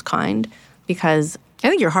thought it was kind, because I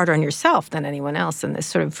think you're harder on yourself than anyone else in this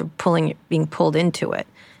sort of for being pulled into it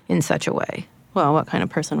in such a way. Well, what kind of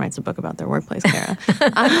person writes a book about their workplace, Kara?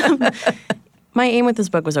 My aim with this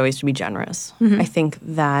book was always to be generous. I think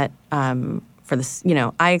that for this,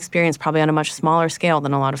 I experienced probably on a much smaller scale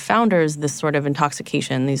than a lot of founders this sort of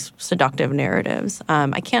intoxication, these seductive narratives.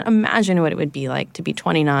 I can't imagine what it would be like to be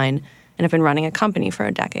 29 and have been running a company for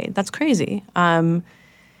a decade. That's crazy. I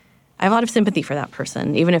have a lot of sympathy for that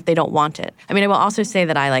person, even if they don't want it. I mean, I will also say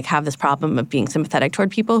that I have this problem of being sympathetic toward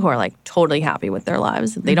people who are totally happy with their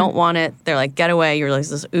lives. If they don't want it, they're like, get away. You're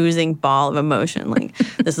this oozing ball of emotion.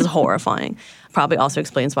 This is horrifying. Probably also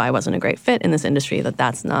explains why I wasn't a great fit in this industry,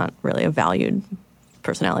 that's not really a valued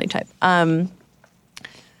personality type. Yeah,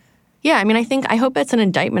 I mean, I hope it's an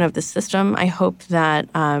indictment of the system. I hope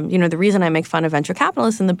that, the reason I make fun of venture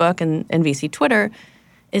capitalists in the book and VC Twitter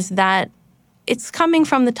is that it's coming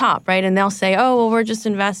from the top, right? And they'll say, oh, well, we're just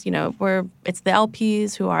it's the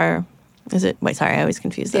LPs who are, I always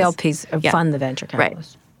confuse this. The LPs fund the venture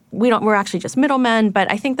capitalists. Right. We're actually just middlemen, but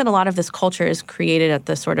I think that a lot of this culture is created at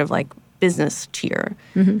the sort of business tier.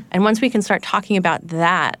 And once we can start talking about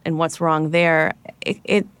that and what's wrong there,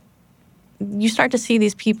 you start to see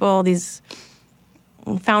these people, these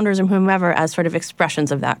founders and whomever, as sort of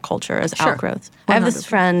expressions of that culture, as outgrowths. 100%. I have this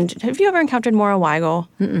friend. Have you ever encountered Maura Weigel?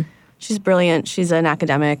 Mm-mm. She's brilliant. She's an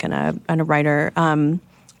academic and a writer,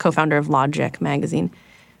 co-founder of Logic magazine.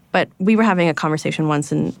 But we were having a conversation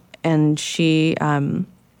once, and she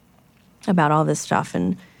about all this stuff,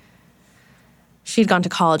 and she'd gone to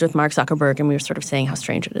college with Mark Zuckerberg, and we were sort of saying how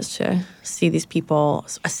strange it is to see these people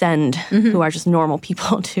ascend who are just normal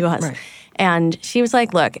people to us. Right. And she was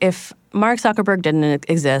like, look, if Mark Zuckerberg didn't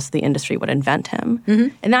exist, the industry would invent him.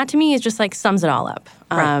 And that to me is just sums it all up.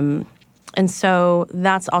 Right. And so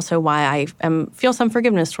that's also why I feel some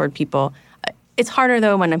forgiveness toward people. It's harder,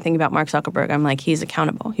 though, when I'm thinking about Mark Zuckerberg. I'm like, he's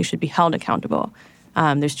accountable. He should be held accountable.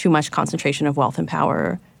 There's too much concentration of wealth and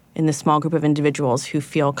power in this small group of individuals who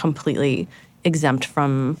feel completely exempt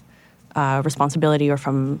from responsibility or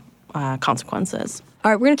from consequences.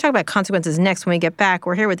 All right, we're going to talk about consequences next when we get back.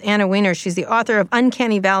 We're here with Anna Wiener. She's the author of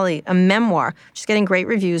Uncanny Valley, a memoir. She's getting great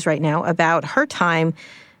reviews right now about her time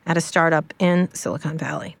at a startup in Silicon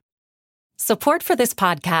Valley. Support for this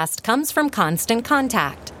podcast comes from Constant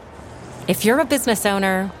Contact. If you're a business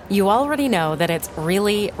owner, you already know that it's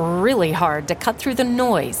really, really hard to cut through the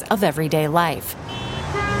noise of everyday life.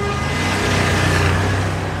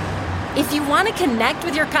 If you want to connect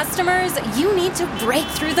with your customers, you need to break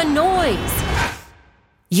through the noise.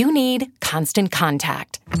 You need Constant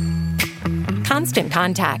Contact. Constant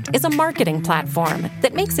Contact is a marketing platform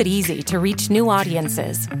that makes it easy to reach new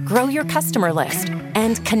audiences, grow your customer list,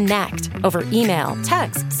 and connect over email,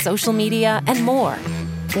 text, social media, and more.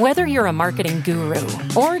 Whether you're a marketing guru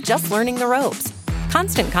or just learning the ropes,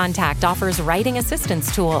 Constant Contact offers writing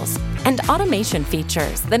assistance tools and automation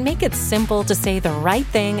features that make it simple to say the right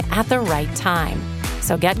thing at the right time.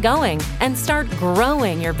 So get going and start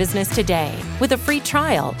growing your business today with a free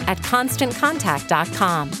trial at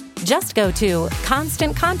ConstantContact.com. Just go to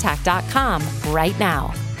ConstantContact.com right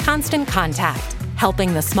now. Constant Contact,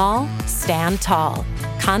 helping the small stand tall.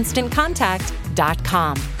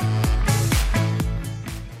 ConstantContact.com.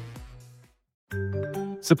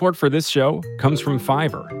 Support for this show comes from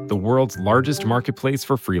Fiverr, the world's largest marketplace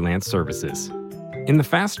for freelance services. In the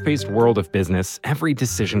fast-paced world of business, every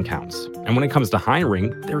decision counts. And when it comes to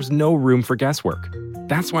hiring, there's no room for guesswork.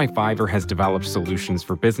 That's why Fiverr has developed solutions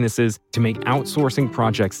for businesses to make outsourcing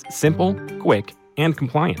projects simple, quick, and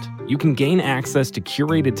compliant. You can gain access to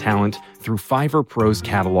curated talent through Fiverr Pro's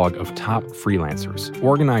catalog of top freelancers,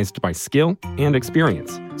 organized by skill and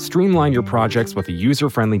experience. Streamline your projects with a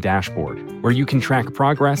user-friendly dashboard where you can track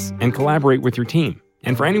progress and collaborate with your team.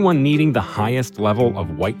 And for anyone needing the highest level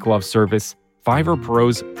of white glove service, Fiverr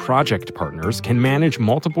Pro's project partners can manage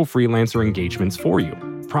multiple freelancer engagements for you.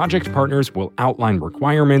 Project partners will outline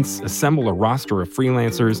requirements, assemble a roster of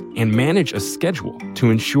freelancers, and manage a schedule to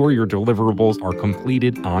ensure your deliverables are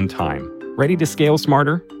completed on time. Ready to scale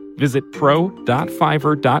smarter? Visit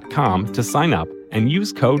pro.fiverr.com to sign up and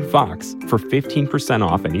use code VOX for 15%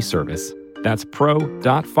 off any service. That's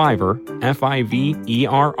pro.fiverr,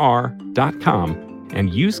 Fiverr.com,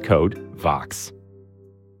 and use code VOX.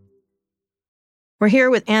 We're here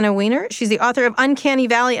with Anna Wiener. She's the author of Uncanny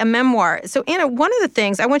Valley, a memoir. So, Anna, one of the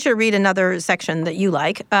things, I want you to read another section that you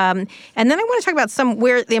like, and then I want to talk about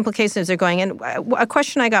where the implications are going. And a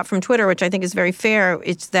question I got from Twitter, which I think is very fair,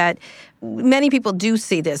 is that many people do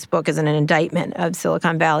see this book as an indictment of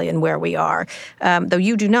Silicon Valley and where we are, though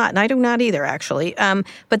you do not, and I do not either, actually.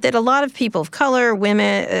 But that a lot of people of color,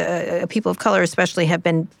 women, people of color especially, have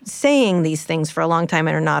been saying these things for a long time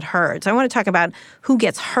and are not heard. So I want to talk about who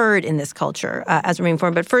gets heard in this culture as we're moving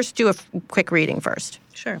forward. But first, do a quick reading first.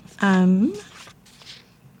 Sure. Maybe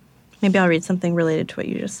I'll read something related to what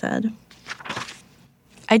you just said.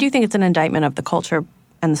 I do think it's an indictment of the culture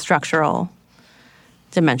and the structural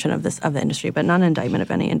dimension of the industry, but not an indictment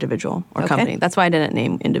of any individual or company. That's why I didn't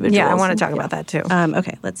name individuals. Yeah, I want to talk about that too.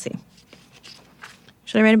 Okay, let's see.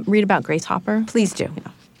 Should I read about Grace Hopper? Please do.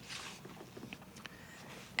 Yeah.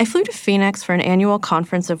 I flew to Phoenix for an annual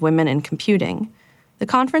conference of women in computing. The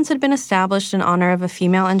conference had been established in honor of a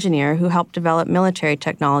female engineer who helped develop military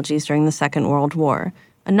technologies during the Second World War,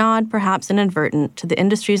 a nod, perhaps inadvertent, to the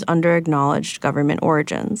industry's under-acknowledged government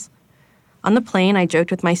origins. On the plane, I joked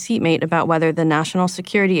with my seatmate about whether the National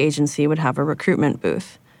Security Agency would have a recruitment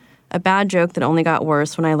booth, a bad joke that only got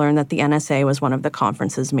worse when I learned that the NSA was one of the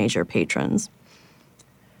conference's major patrons.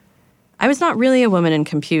 I was not really a woman in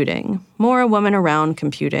computing, more a woman around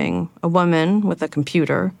computing, a woman with a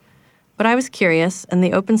computer. But I was curious, and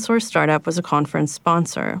the open source startup was a conference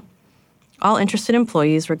sponsor. All interested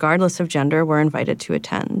employees, regardless of gender, were invited to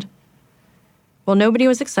attend. While nobody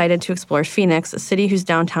was excited to explore Phoenix, a city whose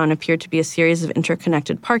downtown appeared to be a series of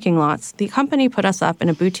interconnected parking lots, the company put us up in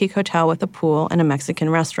a boutique hotel with a pool and a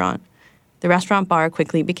Mexican restaurant. The restaurant bar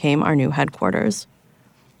quickly became our new headquarters.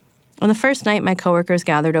 On the first night, my coworkers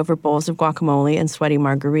gathered over bowls of guacamole and sweaty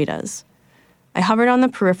margaritas. I hovered on the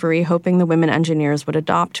periphery, hoping the women engineers would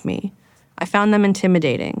adopt me. I found them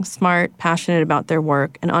intimidating, smart, passionate about their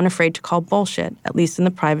work, and unafraid to call bullshit, at least in the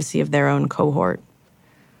privacy of their own cohort.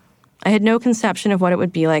 I had no conception of what it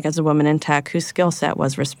would be like as a woman in tech whose skill set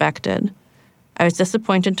was respected. I was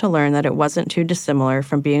disappointed to learn that it wasn't too dissimilar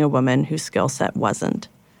from being a woman whose skill set wasn't.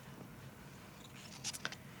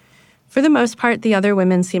 For the most part, the other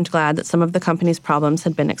women seemed glad that some of the company's problems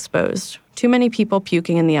had been exposed. Too many people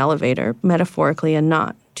puking in the elevator, metaphorically and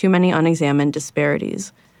not. Too many unexamined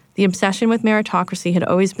disparities. The obsession with meritocracy had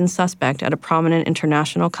always been suspect at a prominent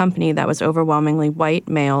international company that was overwhelmingly white,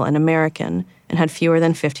 male, and American, and had fewer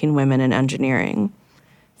than 15 women in engineering.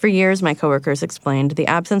 For years, my coworkers explained, the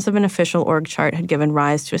absence of an official org chart had given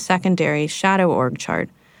rise to a secondary, shadow org chart,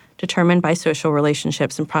 determined by social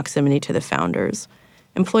relationships and proximity to the founders.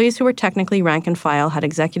 Employees who were technically rank and file had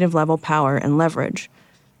executive-level power and leverage.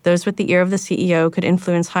 Those with the ear of the CEO could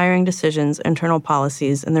influence hiring decisions, internal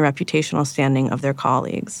policies, and the reputational standing of their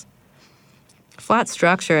colleagues. Flat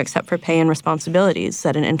structure except for pay and responsibilities,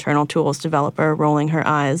 said an internal tools developer, rolling her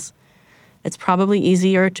eyes. it's probably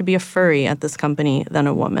easier to be a furry at this company than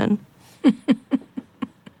a woman.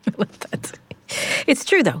 It's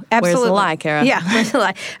true, though. Absolutely. Where's the lie, Kara? Yeah, where's the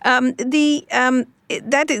lie?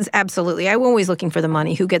 That is absolutely. I'm always looking for the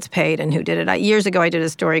money, who gets paid and who did it. Years ago, I did a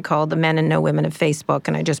story called The Men and No Women of Facebook,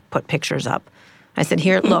 and I just put pictures up. I said,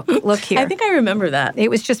 here, look here. I think I remember that. It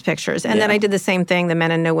was just pictures. And then I did the same thing, the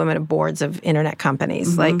Men and No Women of boards of internet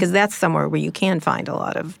companies, because that's somewhere where you can find a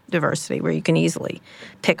lot of diversity, where you can easily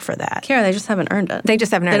pick for that. Kara, they just haven't earned it. They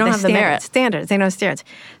just haven't earned it. They don't have the merit. Standards. They know standards.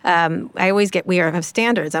 I always get, we have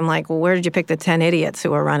standards. I'm like, well, where did you pick the 10 idiots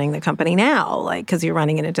who are running the company now? Like, because you're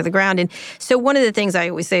running it into the ground. And so one of the things I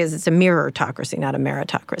always say is it's a mirror-tocracy, not a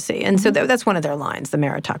meritocracy. And so that's one of their lines, the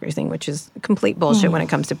meritocracy thing, which is complete bullshit when it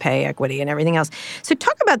comes to pay equity and everything else. So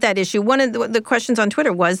talk about that issue. One of the questions on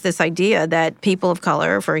Twitter was this idea that people of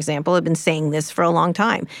color, for example, have been saying this for a long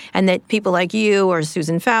time, and that people like you or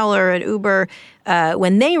Susan Fowler at Uber,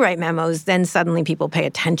 when they write memos, then suddenly people pay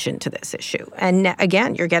attention to this issue. And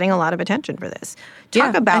again, you're getting a lot of attention for this.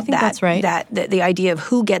 Talk about I think that's right. The idea of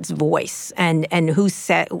who gets voice and who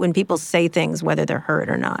when people say things, whether they're heard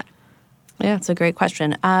or not. Yeah, it's a great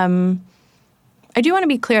question. I do want to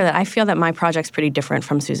be clear that I feel that my project's pretty different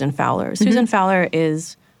from Susan Fowler. Susan Fowler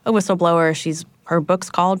is a whistleblower. Her book's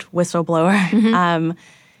called Whistleblower.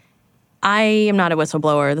 I am not a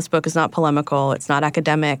whistleblower. This book is not polemical. It's not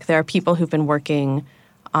academic. There are people who've been working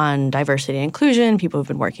on diversity and inclusion, people who've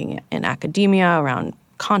been working in academia around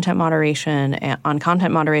content moderation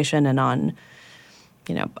and on,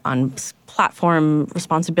 on platform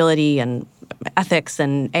responsibility and ethics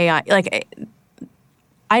and AI. Like,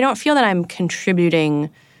 I don't feel that I'm contributing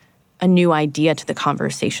a new idea to the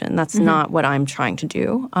conversation. That's not what I'm trying to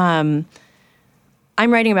do. I'm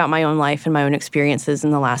writing about my own life and my own experiences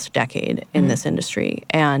in the last decade in this industry.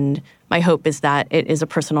 And my hope is that it is a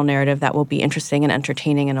personal narrative that will be interesting and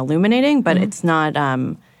entertaining and illuminating, but it's not,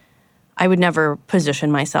 I would never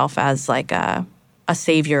position myself as like a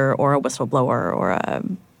savior or a whistleblower or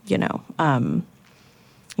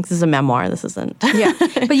this is a memoir. This isn't. Yeah,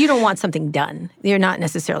 but you don't want something done. You're not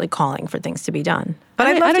necessarily calling for things to be done. But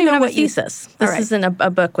I don't even have a thesis. This isn't a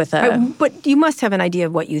book with a... But you must have an idea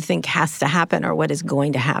of what you think has to happen or what is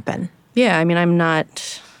going to happen. Yeah, I mean, I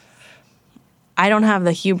don't have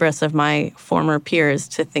the hubris of my former peers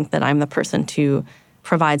to think that I'm the person to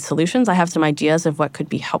provide solutions. I have some ideas of what could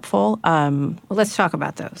be helpful. Well, let's talk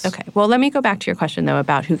about those. Okay. Well, let me go back to your question, though,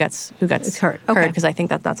 about who gets hurt, because I think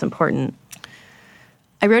that's important.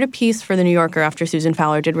 I wrote a piece for The New Yorker after Susan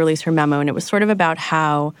Fowler did release her memo, and it was sort of about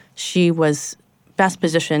how she was best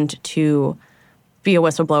positioned to be a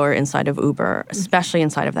whistleblower inside of Uber, especially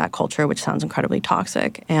inside of that culture, which sounds incredibly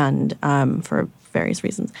toxic, and for various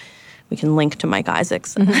reasons. We can link to Mike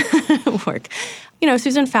Isaac's work.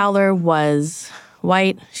 Susan Fowler was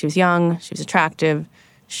white, she was young, she was attractive,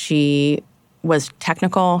 she was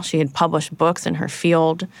technical, she had published books in her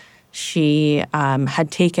field, she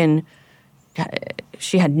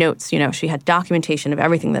she had notes, she had documentation of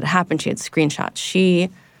everything that happened. She had screenshots.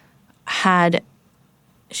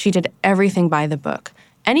 She did everything by the book.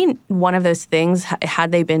 Any one of those things,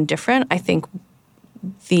 had they been different, I think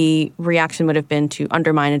the reaction would have been to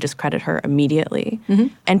undermine and discredit her immediately.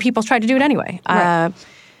 And people tried to do it anyway. Right.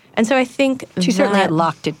 And so I think she certainly had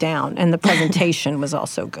locked it down, and the presentation was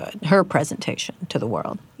also good. Her presentation to the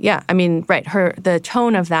world. Yeah, I mean, right. The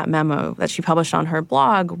tone of that memo that she published on her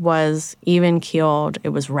blog was even-keeled. It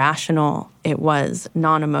was rational. It was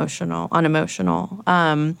unemotional.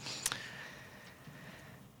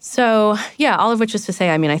 So yeah, all of which is to say,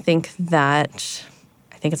 I mean, I think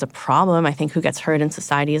it's a problem. I think who gets hurt in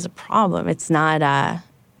society is a problem. It's not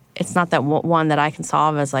that one that I can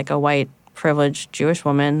solve as like a white, privileged Jewish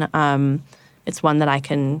woman. It's one that I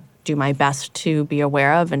can do my best to be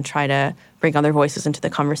aware of and try to bring other voices into the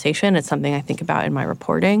conversation. It's something I think about in my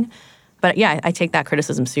reporting. But yeah, I take that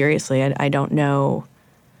criticism seriously. I don't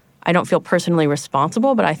feel personally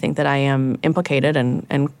responsible, but I think that I am implicated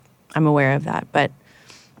and I'm aware of that. But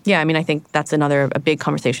yeah, I mean, I think that's a big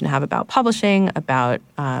conversation to have about publishing, about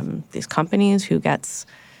these companies,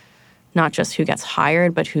 not just who gets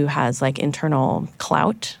hired, but who has like internal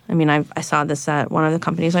clout. I mean, I saw this at one of the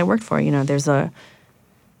companies I worked for. There's a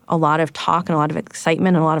lot of talk and a lot of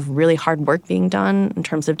excitement and a lot of really hard work being done in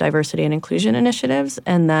terms of diversity and inclusion initiatives,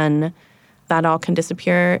 and then that all can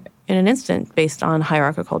disappear in an instant based on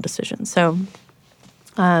hierarchical decisions. So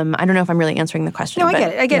I don't know if I'm really answering the question. No,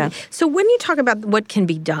 I get it. So when you talk about what can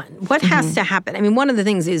be done, what has to happen? I mean, one of the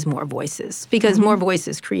things is more voices, because more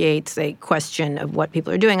voices creates a question of what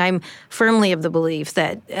people are doing. I'm firmly of the belief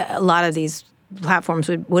that a lot of these platforms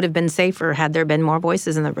would have been safer had there been more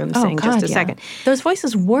voices in the room saying just a second. Those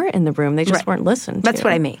voices were in the room. They just weren't listened to. That's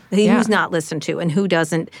what I mean. Who's not listened to and who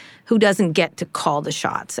doesn't get to call the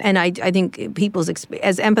shots. And I think as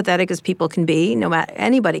empathetic as people can be, no matter,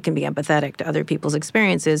 anybody can be empathetic to other people's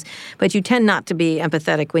experiences, but you tend not to be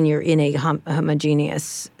empathetic when you're in a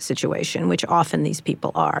homogeneous situation, which often these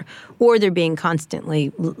people are, or they're being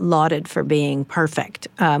constantly lauded for being perfect.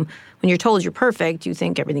 When you're told you're perfect, you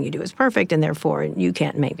think everything you do is perfect, and therefore you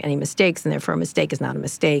can't make any mistakes, and therefore a mistake is not a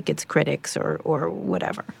mistake. It's critics or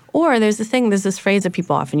whatever. Or there's this phrase that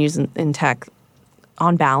people often use in tech,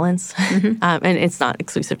 on balance, and it's not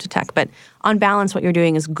exclusive to tech, but on balance, what you're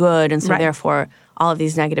doing is good, and so therefore all of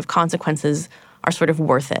these negative consequences are sort of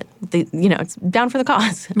worth it. It's down for the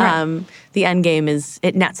cause. Right. The end game is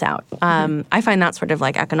it nets out. I find that sort of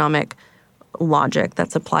like economic logic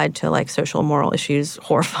that's applied to like social moral issues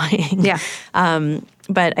horrifying. Yeah.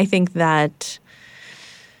 But I think that,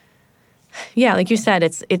 like you said,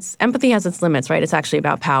 it's empathy has its limits, right? It's actually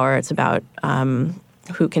about power. It's about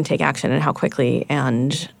who can take action and how quickly,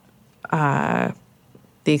 and the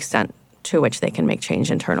extent to which they can make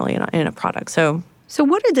change internally in a product. So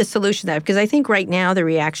what are the solutions there? Because I think right now the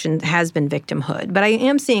reaction has been victimhood, but I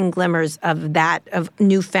am seeing glimmers of that, of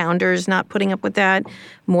new founders not putting up with that,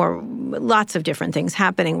 lots of different things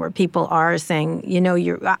happening where people are saying,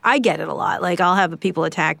 I get it a lot. Like I'll have people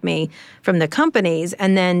attack me from the companies,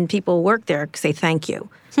 and then people work there say thank you,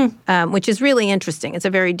 which is really interesting. It's a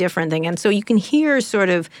very different thing. And so you can hear sort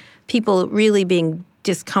of people really being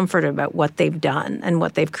discomfort about what they've done and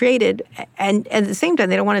what they've created. And at the same time,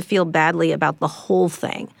 they don't want to feel badly about the whole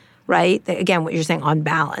thing, right? Again, what you're saying, on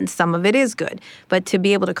balance, some of it is good. But to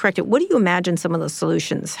be able to correct it, what do you imagine some of those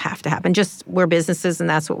solutions have to happen? Just we're businesses and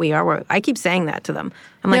that's what we are. I keep saying that to them.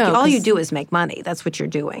 I'm like, all you do is make money. That's what you're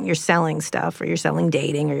doing. You're selling stuff, or you're selling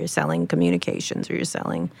dating, or you're selling communications, or you're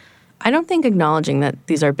selling... I don't think acknowledging that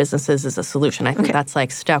these are businesses is a solution. I think that's like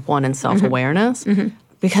step one in self-awareness.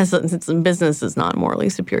 Because business is not morally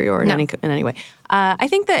superior in any way. I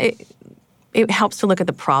think that it helps to look at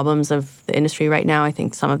the problems of the industry right now. I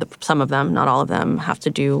think some of them, not all of them, have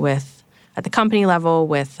to do with, at the company level,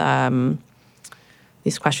 with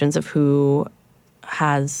these questions of who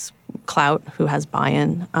has clout, who has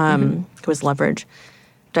buy-in, who has leverage,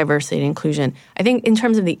 diversity and inclusion. I think in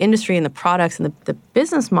terms of the industry and the products and the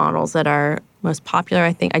business models that are most popular,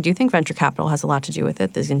 I do think venture capital has a lot to do with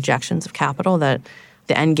it. There's injections of capital that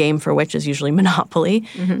the end game for which is usually monopoly.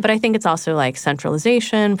 But I think it's also like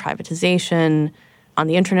centralization, privatization on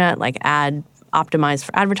the internet, like optimized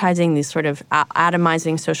for advertising, these sort of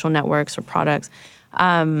atomizing social networks or products.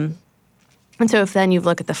 And so if then you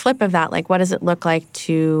look at the flip of that, like what does it look like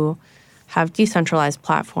to have decentralized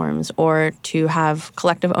platforms, or to have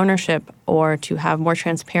collective ownership, or to have more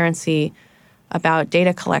transparency about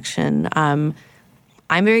data collection?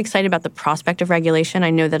 I'm very excited about the prospect of regulation. I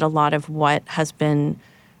know that a lot of what has been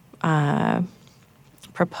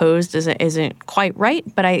proposed isn't quite right,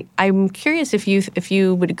 but I'm curious if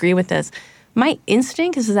you would agree with this. My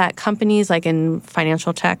instinct is that companies like in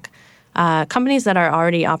financial tech, companies that are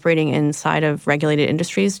already operating inside of regulated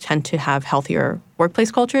industries tend to have healthier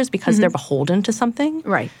workplace cultures because they're beholden to something.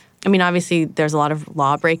 Right. I mean, obviously, there's a lot of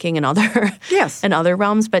law breaking in other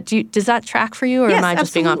realms. But does that track for you, or am I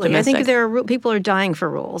just being optimistic? I think people are dying for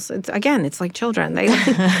rules. It's like children.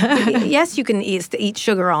 Yes, you can eat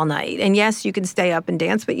sugar all night, and yes, you can stay up and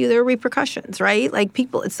dance, but there are repercussions, right? Like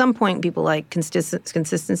people, at some point, people like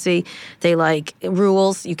consistency. They like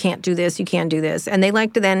rules. You can't do this. You can't do this, and they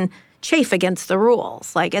like to then chafe against the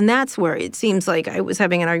rules. And that's where it seems like I was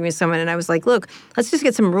having an argument with someone, and I was like, look, let's just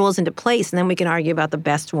get some rules into place, and then we can argue about the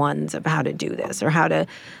best ones of how to do this, or how to,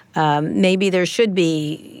 maybe there should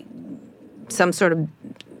be some sort of,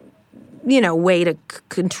 way to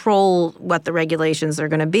control what the regulations are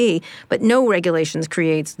going to be. But no regulations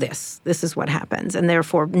creates this. This is what happens. And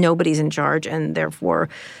therefore, nobody's in charge, and therefore,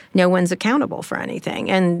 no one's accountable for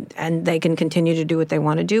anything. And they can continue to do what they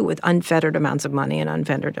want to do with unfettered amounts of money and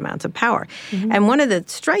unfettered amounts of power. And one of the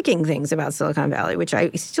striking things about Silicon Valley, which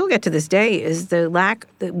I still get to this day, is the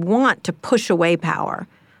want to push away power.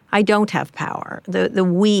 I don't have power. I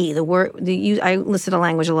listen to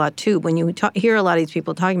language a lot too. When you hear a lot of these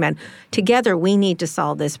people talking about, together we need to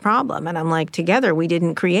solve this problem. And I'm like, together we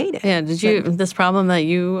didn't create it. Yeah, this problem that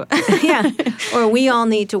you... Yeah, or we all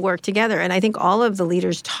need to work together. And I think all of the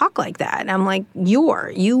leaders talk like that. And I'm like,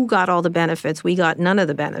 you got all the benefits. We got none of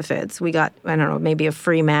the benefits. We got, I don't know, maybe a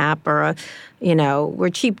free map or we're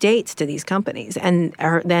cheap dates to these companies, and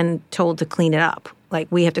are then told to clean it up. Like,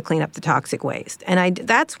 we have to clean up the toxic waste. And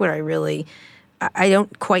that's where I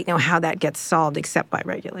don't quite know how that gets solved except by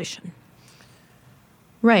regulation.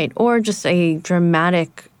 Right, or just a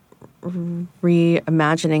dramatic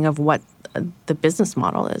reimagining of what the business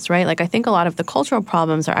model is, right? Like I think a lot of the cultural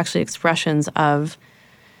problems are actually expressions of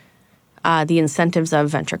the incentives of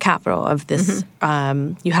venture capital, of this,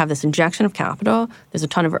 you have this injection of capital, there's a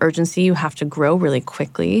ton of urgency, you have to grow really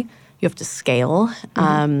quickly, you have to scale.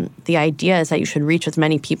 The idea is that you should reach as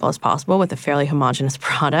many people as possible with a fairly homogenous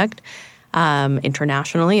product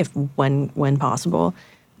internationally, when possible.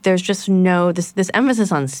 There's just no, this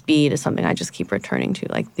emphasis on speed is something I just keep returning to,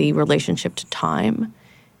 like the relationship to time.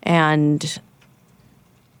 And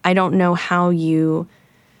I don't know how you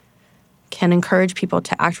can encourage people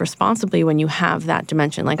to act responsibly when you have that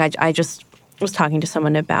dimension. Like I just was talking to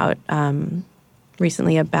someone about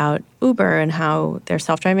recently about Uber and how their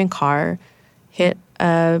self-driving car hit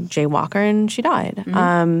a jaywalker and she died.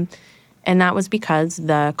 And that was because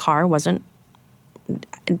the car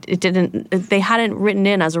they hadn't written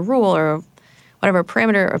in as a rule or whatever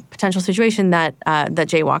parameter or potential situation that that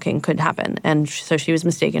jaywalking could happen. And so she was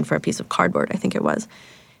mistaken for a piece of cardboard, I think it was.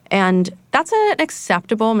 And that's an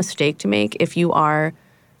acceptable mistake to make if you are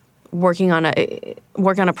working on a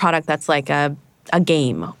product that's like a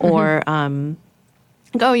game or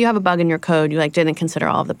you have a bug in your code, you didn't consider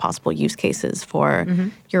all of the possible use cases for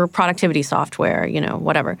your productivity software,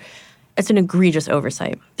 whatever. It's an egregious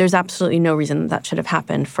oversight. There's absolutely no reason that should have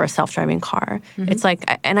happened for a self-driving car. It's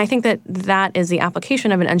and I think that is the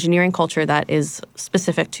application of an engineering culture that is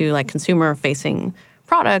specific to consumer-facing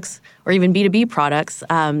products or even B2B products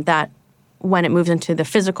that when it moves into the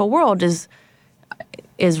physical world is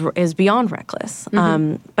beyond reckless.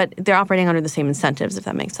 But they're operating under the same incentives, if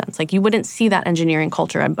that makes sense. You wouldn't see that engineering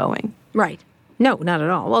culture at Boeing. Right. No, not at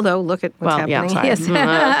all. Although, look at what's happening. Yeah, sorry. Yes.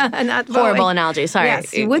 Not horrible analogy. Sorry.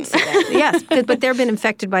 Yes, you would say that. Yes, but they've been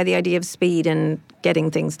infected by the idea of speed and getting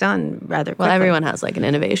things done rather quickly. Well, everyone has an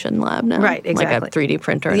innovation lab now. Right, exactly. Like a 3D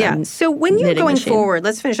printer. Yeah. So when you're going forward,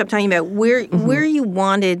 let's finish up talking about where you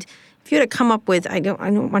wanted. If you had to come up with, I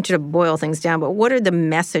don't want you to boil things down, but what are the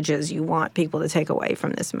messages you want people to take away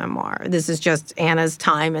from this memoir? This is just Anna's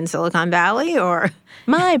time in Silicon Valley, or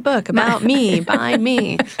my book about me by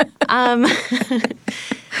me.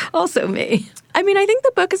 Also me. I mean, I think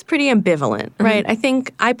the book is pretty ambivalent, right? I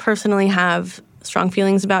think I personally have strong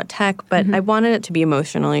feelings about tech, but I wanted it to be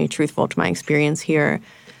emotionally truthful to my experience here.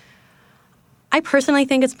 I personally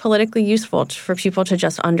think it's politically useful for people to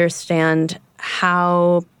just understand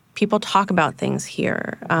how people talk about things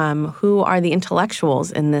here. Who are the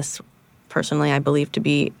intellectuals in this, personally, I believe to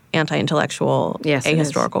be anti-intellectual,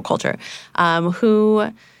 ahistorical culture?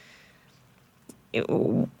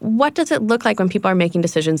 What does it look like when people are making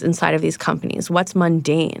decisions inside of these companies? What's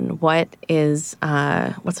mundane? What's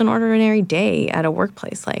an ordinary day at a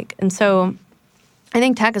workplace like? And so I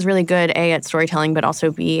think tech is really good, A, at storytelling, but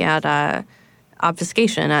also B, at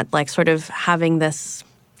obfuscation, at sort of having this.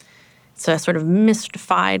 It's a sort of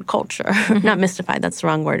mystified culture. Not mystified, that's the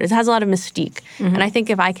wrong word. It has a lot of mystique. And I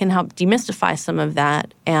think if I can help demystify some of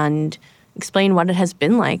that and explain what it has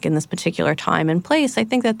been like in this particular time and place, I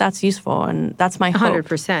think that that's useful, and that's my hope.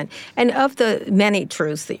 100%. And of the many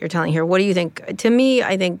truths that you're telling here, what do you think? To me,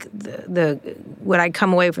 I think what I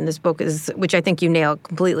come away from this book is, which I think you nail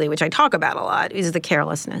completely, which I talk about a lot, is the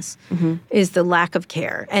carelessness, is the lack of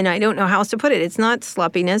care. And I don't know how else to put it. It's not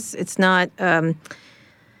sloppiness. It's not...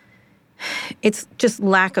 it's just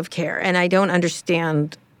lack of care. And I don't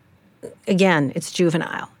understand, again, it's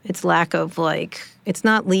juvenile. It's lack of it's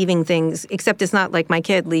not leaving things, except it's not like my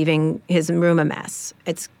kid leaving his room a mess.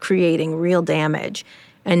 It's creating real damage.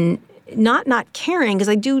 And not caring, because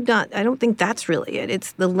I don't think that's really it.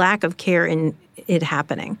 It's the lack of care in it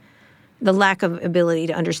happening. The lack of ability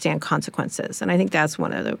to understand consequences. And I think that's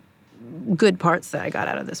one of the good parts that I got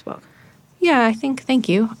out of this book. Yeah, thank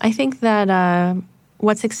you. I think that...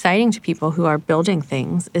 what's exciting to people who are building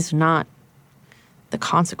things is not the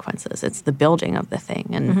consequences. It's the building of the thing.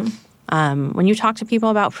 And when you talk to people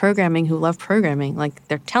about programming who love programming,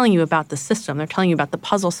 they're telling you about the system. They're telling you about the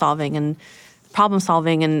puzzle solving and problem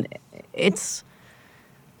solving. And it's...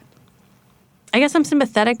 I guess I'm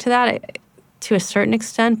sympathetic to that to a certain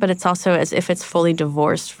extent, but it's also as if it's fully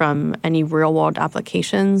divorced from any real-world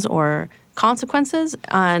applications or consequences.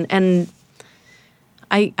 And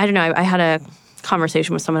I don't know. I had a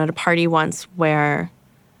conversation with someone at a party once where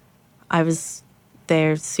I was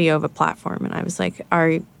their CEO of a platform, and I was like,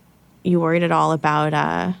 are you worried at all about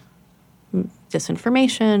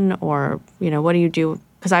disinformation, or what do you do?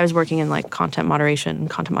 Because I was working in content moderation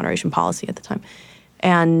policy at the time,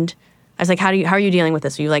 and I was like, how are you dealing with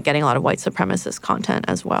this? Are you getting a lot of white supremacist content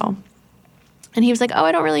as well? And he was like, oh,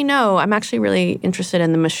 I don't really know. I'm actually really interested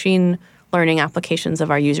in the machine learning applications of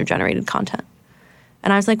our user generated content.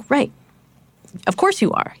 And I was like, right, of course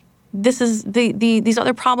you are. This is these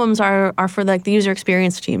other problems are for like the user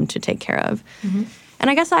experience team to take care of. Mm-hmm. And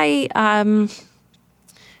I guess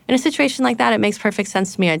in a situation like that, it makes perfect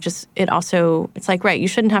sense to me. It's like, right, you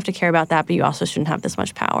shouldn't have to care about that, but you also shouldn't have this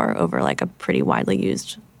much power over like a pretty widely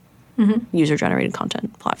used user-generated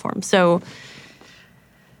content platform. So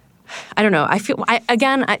I don't know.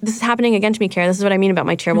 This is happening again to me, Kara. This is what I mean about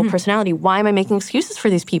my terrible personality. Why am I making excuses for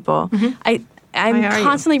these people? I'm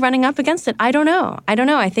constantly running up against it. I don't know.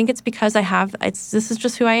 I think it's because this is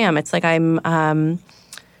just who I am. It's like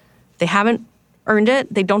they haven't earned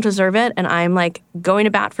it. They don't deserve it. And I'm like going to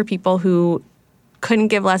bat for people who couldn't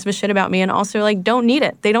give less of a shit about me and also like don't need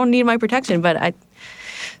it. They don't need my protection. But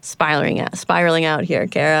spiraling out here,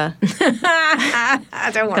 Kara. Don't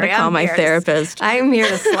worry. Gotta call my therapist. I'm here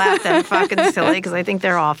to slap them fucking silly because I think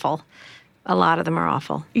they're awful. A lot of them are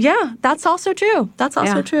awful. Yeah, that's also true.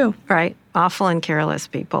 True. Right. Awful and careless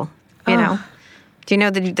people. You know. Do you know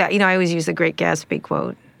that? I always use the Great Gatsby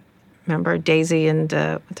quote. Remember Daisy and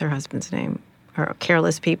what's her husband's name? Or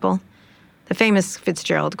careless people. The famous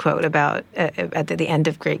Fitzgerald quote about at the end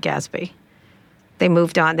of Great Gatsby. They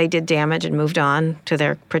moved on. They did damage and moved on to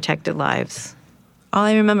their protected lives. All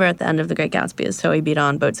I remember at the end of The Great Gatsby is "So he beat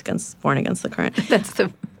on, boats born against the current."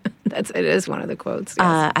 It is one of the quotes.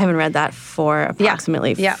 Yes. I haven't read that for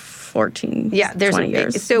approximately 14, 20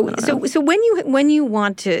 years. So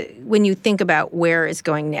when you think about where it's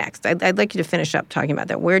going next, I'd like you to finish up talking about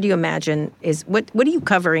that. Where do you imagine what are you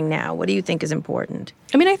covering now? What do you think is important?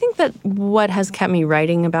 I mean, I think that what has kept me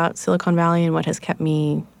writing about Silicon Valley and what has kept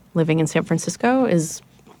me living in San Francisco is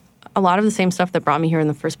a lot of the same stuff that brought me here in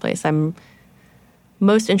the first place. I'm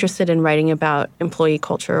most interested in writing about employee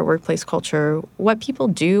culture, workplace culture, what people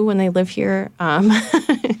do when they live here.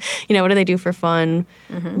 What do they do for fun?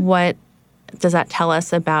 Mm-hmm. What does that tell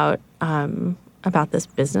us about this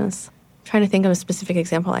business? I'm trying to think of a specific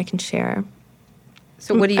example I can share.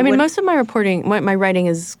 So most of my reporting, my writing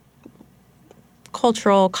is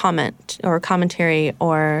cultural comment or commentary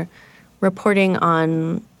or reporting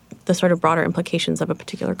on the sort of broader implications of a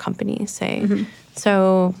particular company, say. Mm-hmm.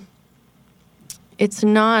 So it's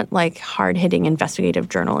not like hard-hitting investigative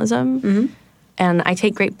journalism. Mm-hmm. And I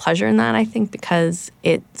take great pleasure in that, I think, because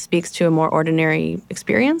it speaks to a more ordinary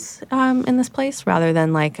experience in this place rather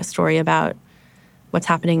than like a story about what's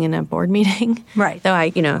happening in a board meeting. Right. Though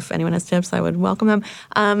if anyone has tips, I would welcome them.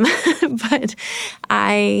 But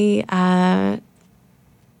I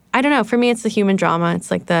don't know. For me, it's the human drama.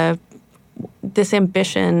 It's like this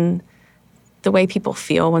ambition, the way people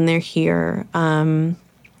feel when they're here.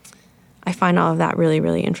 I find all of that really,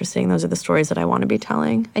 really interesting. Those are the stories that I want to be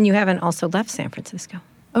telling. And you haven't also left San Francisco.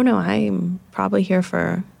 Oh, no. I'm probably here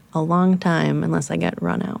for a long time unless I get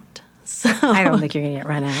run out. So I don't think you're going to get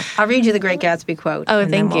run out. I'll read you the Great Gatsby quote. Oh,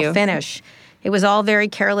 and thank then we'll you. Finish. It was all very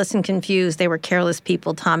careless and confused. They were careless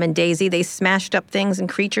people, Tom and Daisy. They smashed up things and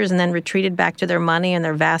creatures and then retreated back to their money and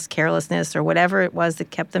their vast carelessness or whatever it was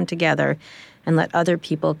that kept them together and let other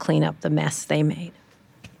people clean up the mess they made.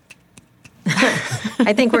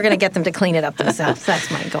 I think we're going to get them to clean it up themselves. That's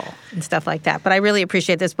my goal and stuff like that. But I really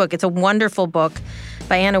appreciate this book. It's a wonderful book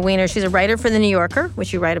by Anna Wiener. She's a writer for The New Yorker,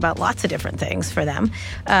 which you write about lots of different things for them.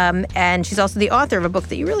 And she's also the author of a book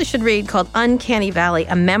that you really should read called Uncanny Valley,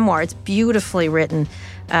 a memoir. It's beautifully written.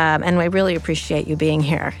 And I really appreciate you being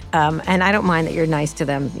here. And I don't mind that you're nice to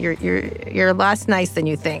them. You're less nice than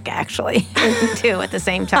you think, actually, too, at the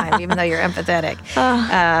same time, even though you're empathetic.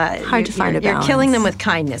 Hard to find a balance. You're killing them with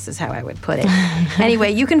kindness is how I would put it.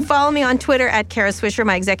 Anyway, you can follow me on Twitter at Kara Swisher.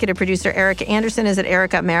 My executive producer, Erica Anderson, is at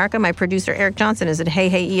Erica America. My producer, Eric Johnson, is at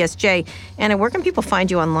HeyHeyESJ. Anna, where can people find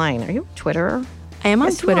you online? Are you on Twitter? I am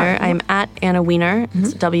on Twitter. I'm at Anna Wiener.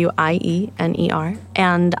 It's WIENER.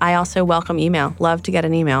 And I also welcome email. Love to get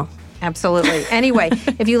an email. Absolutely. Anyway,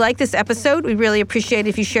 if you like this episode, we'd really appreciate it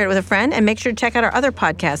if you shared it with a friend. And make sure to check out our other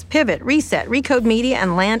podcasts, Pivot, Reset, Recode Media,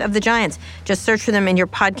 and Land of the Giants. Just search for them in your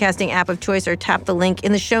podcasting app of choice or tap the link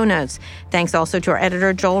in the show notes. Thanks also to our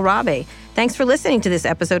editor, Joel Rabe. Thanks for listening to this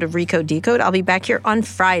episode of Recode Decode. I'll be back here on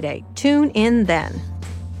Friday. Tune in then.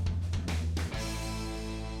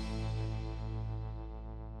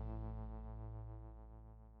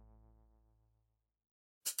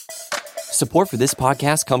 Support for this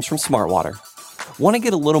podcast comes from Smartwater. Want to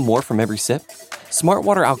get a little more from every sip?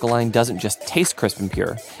 Smartwater Alkaline doesn't just taste crisp and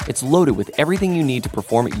pure. It's loaded with everything you need to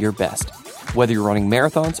perform at your best, whether you're running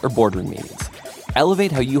marathons or boardroom meetings.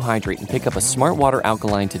 Elevate how you hydrate and pick up a Smartwater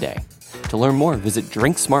Alkaline today. To learn more, visit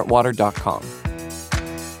drinksmartwater.com.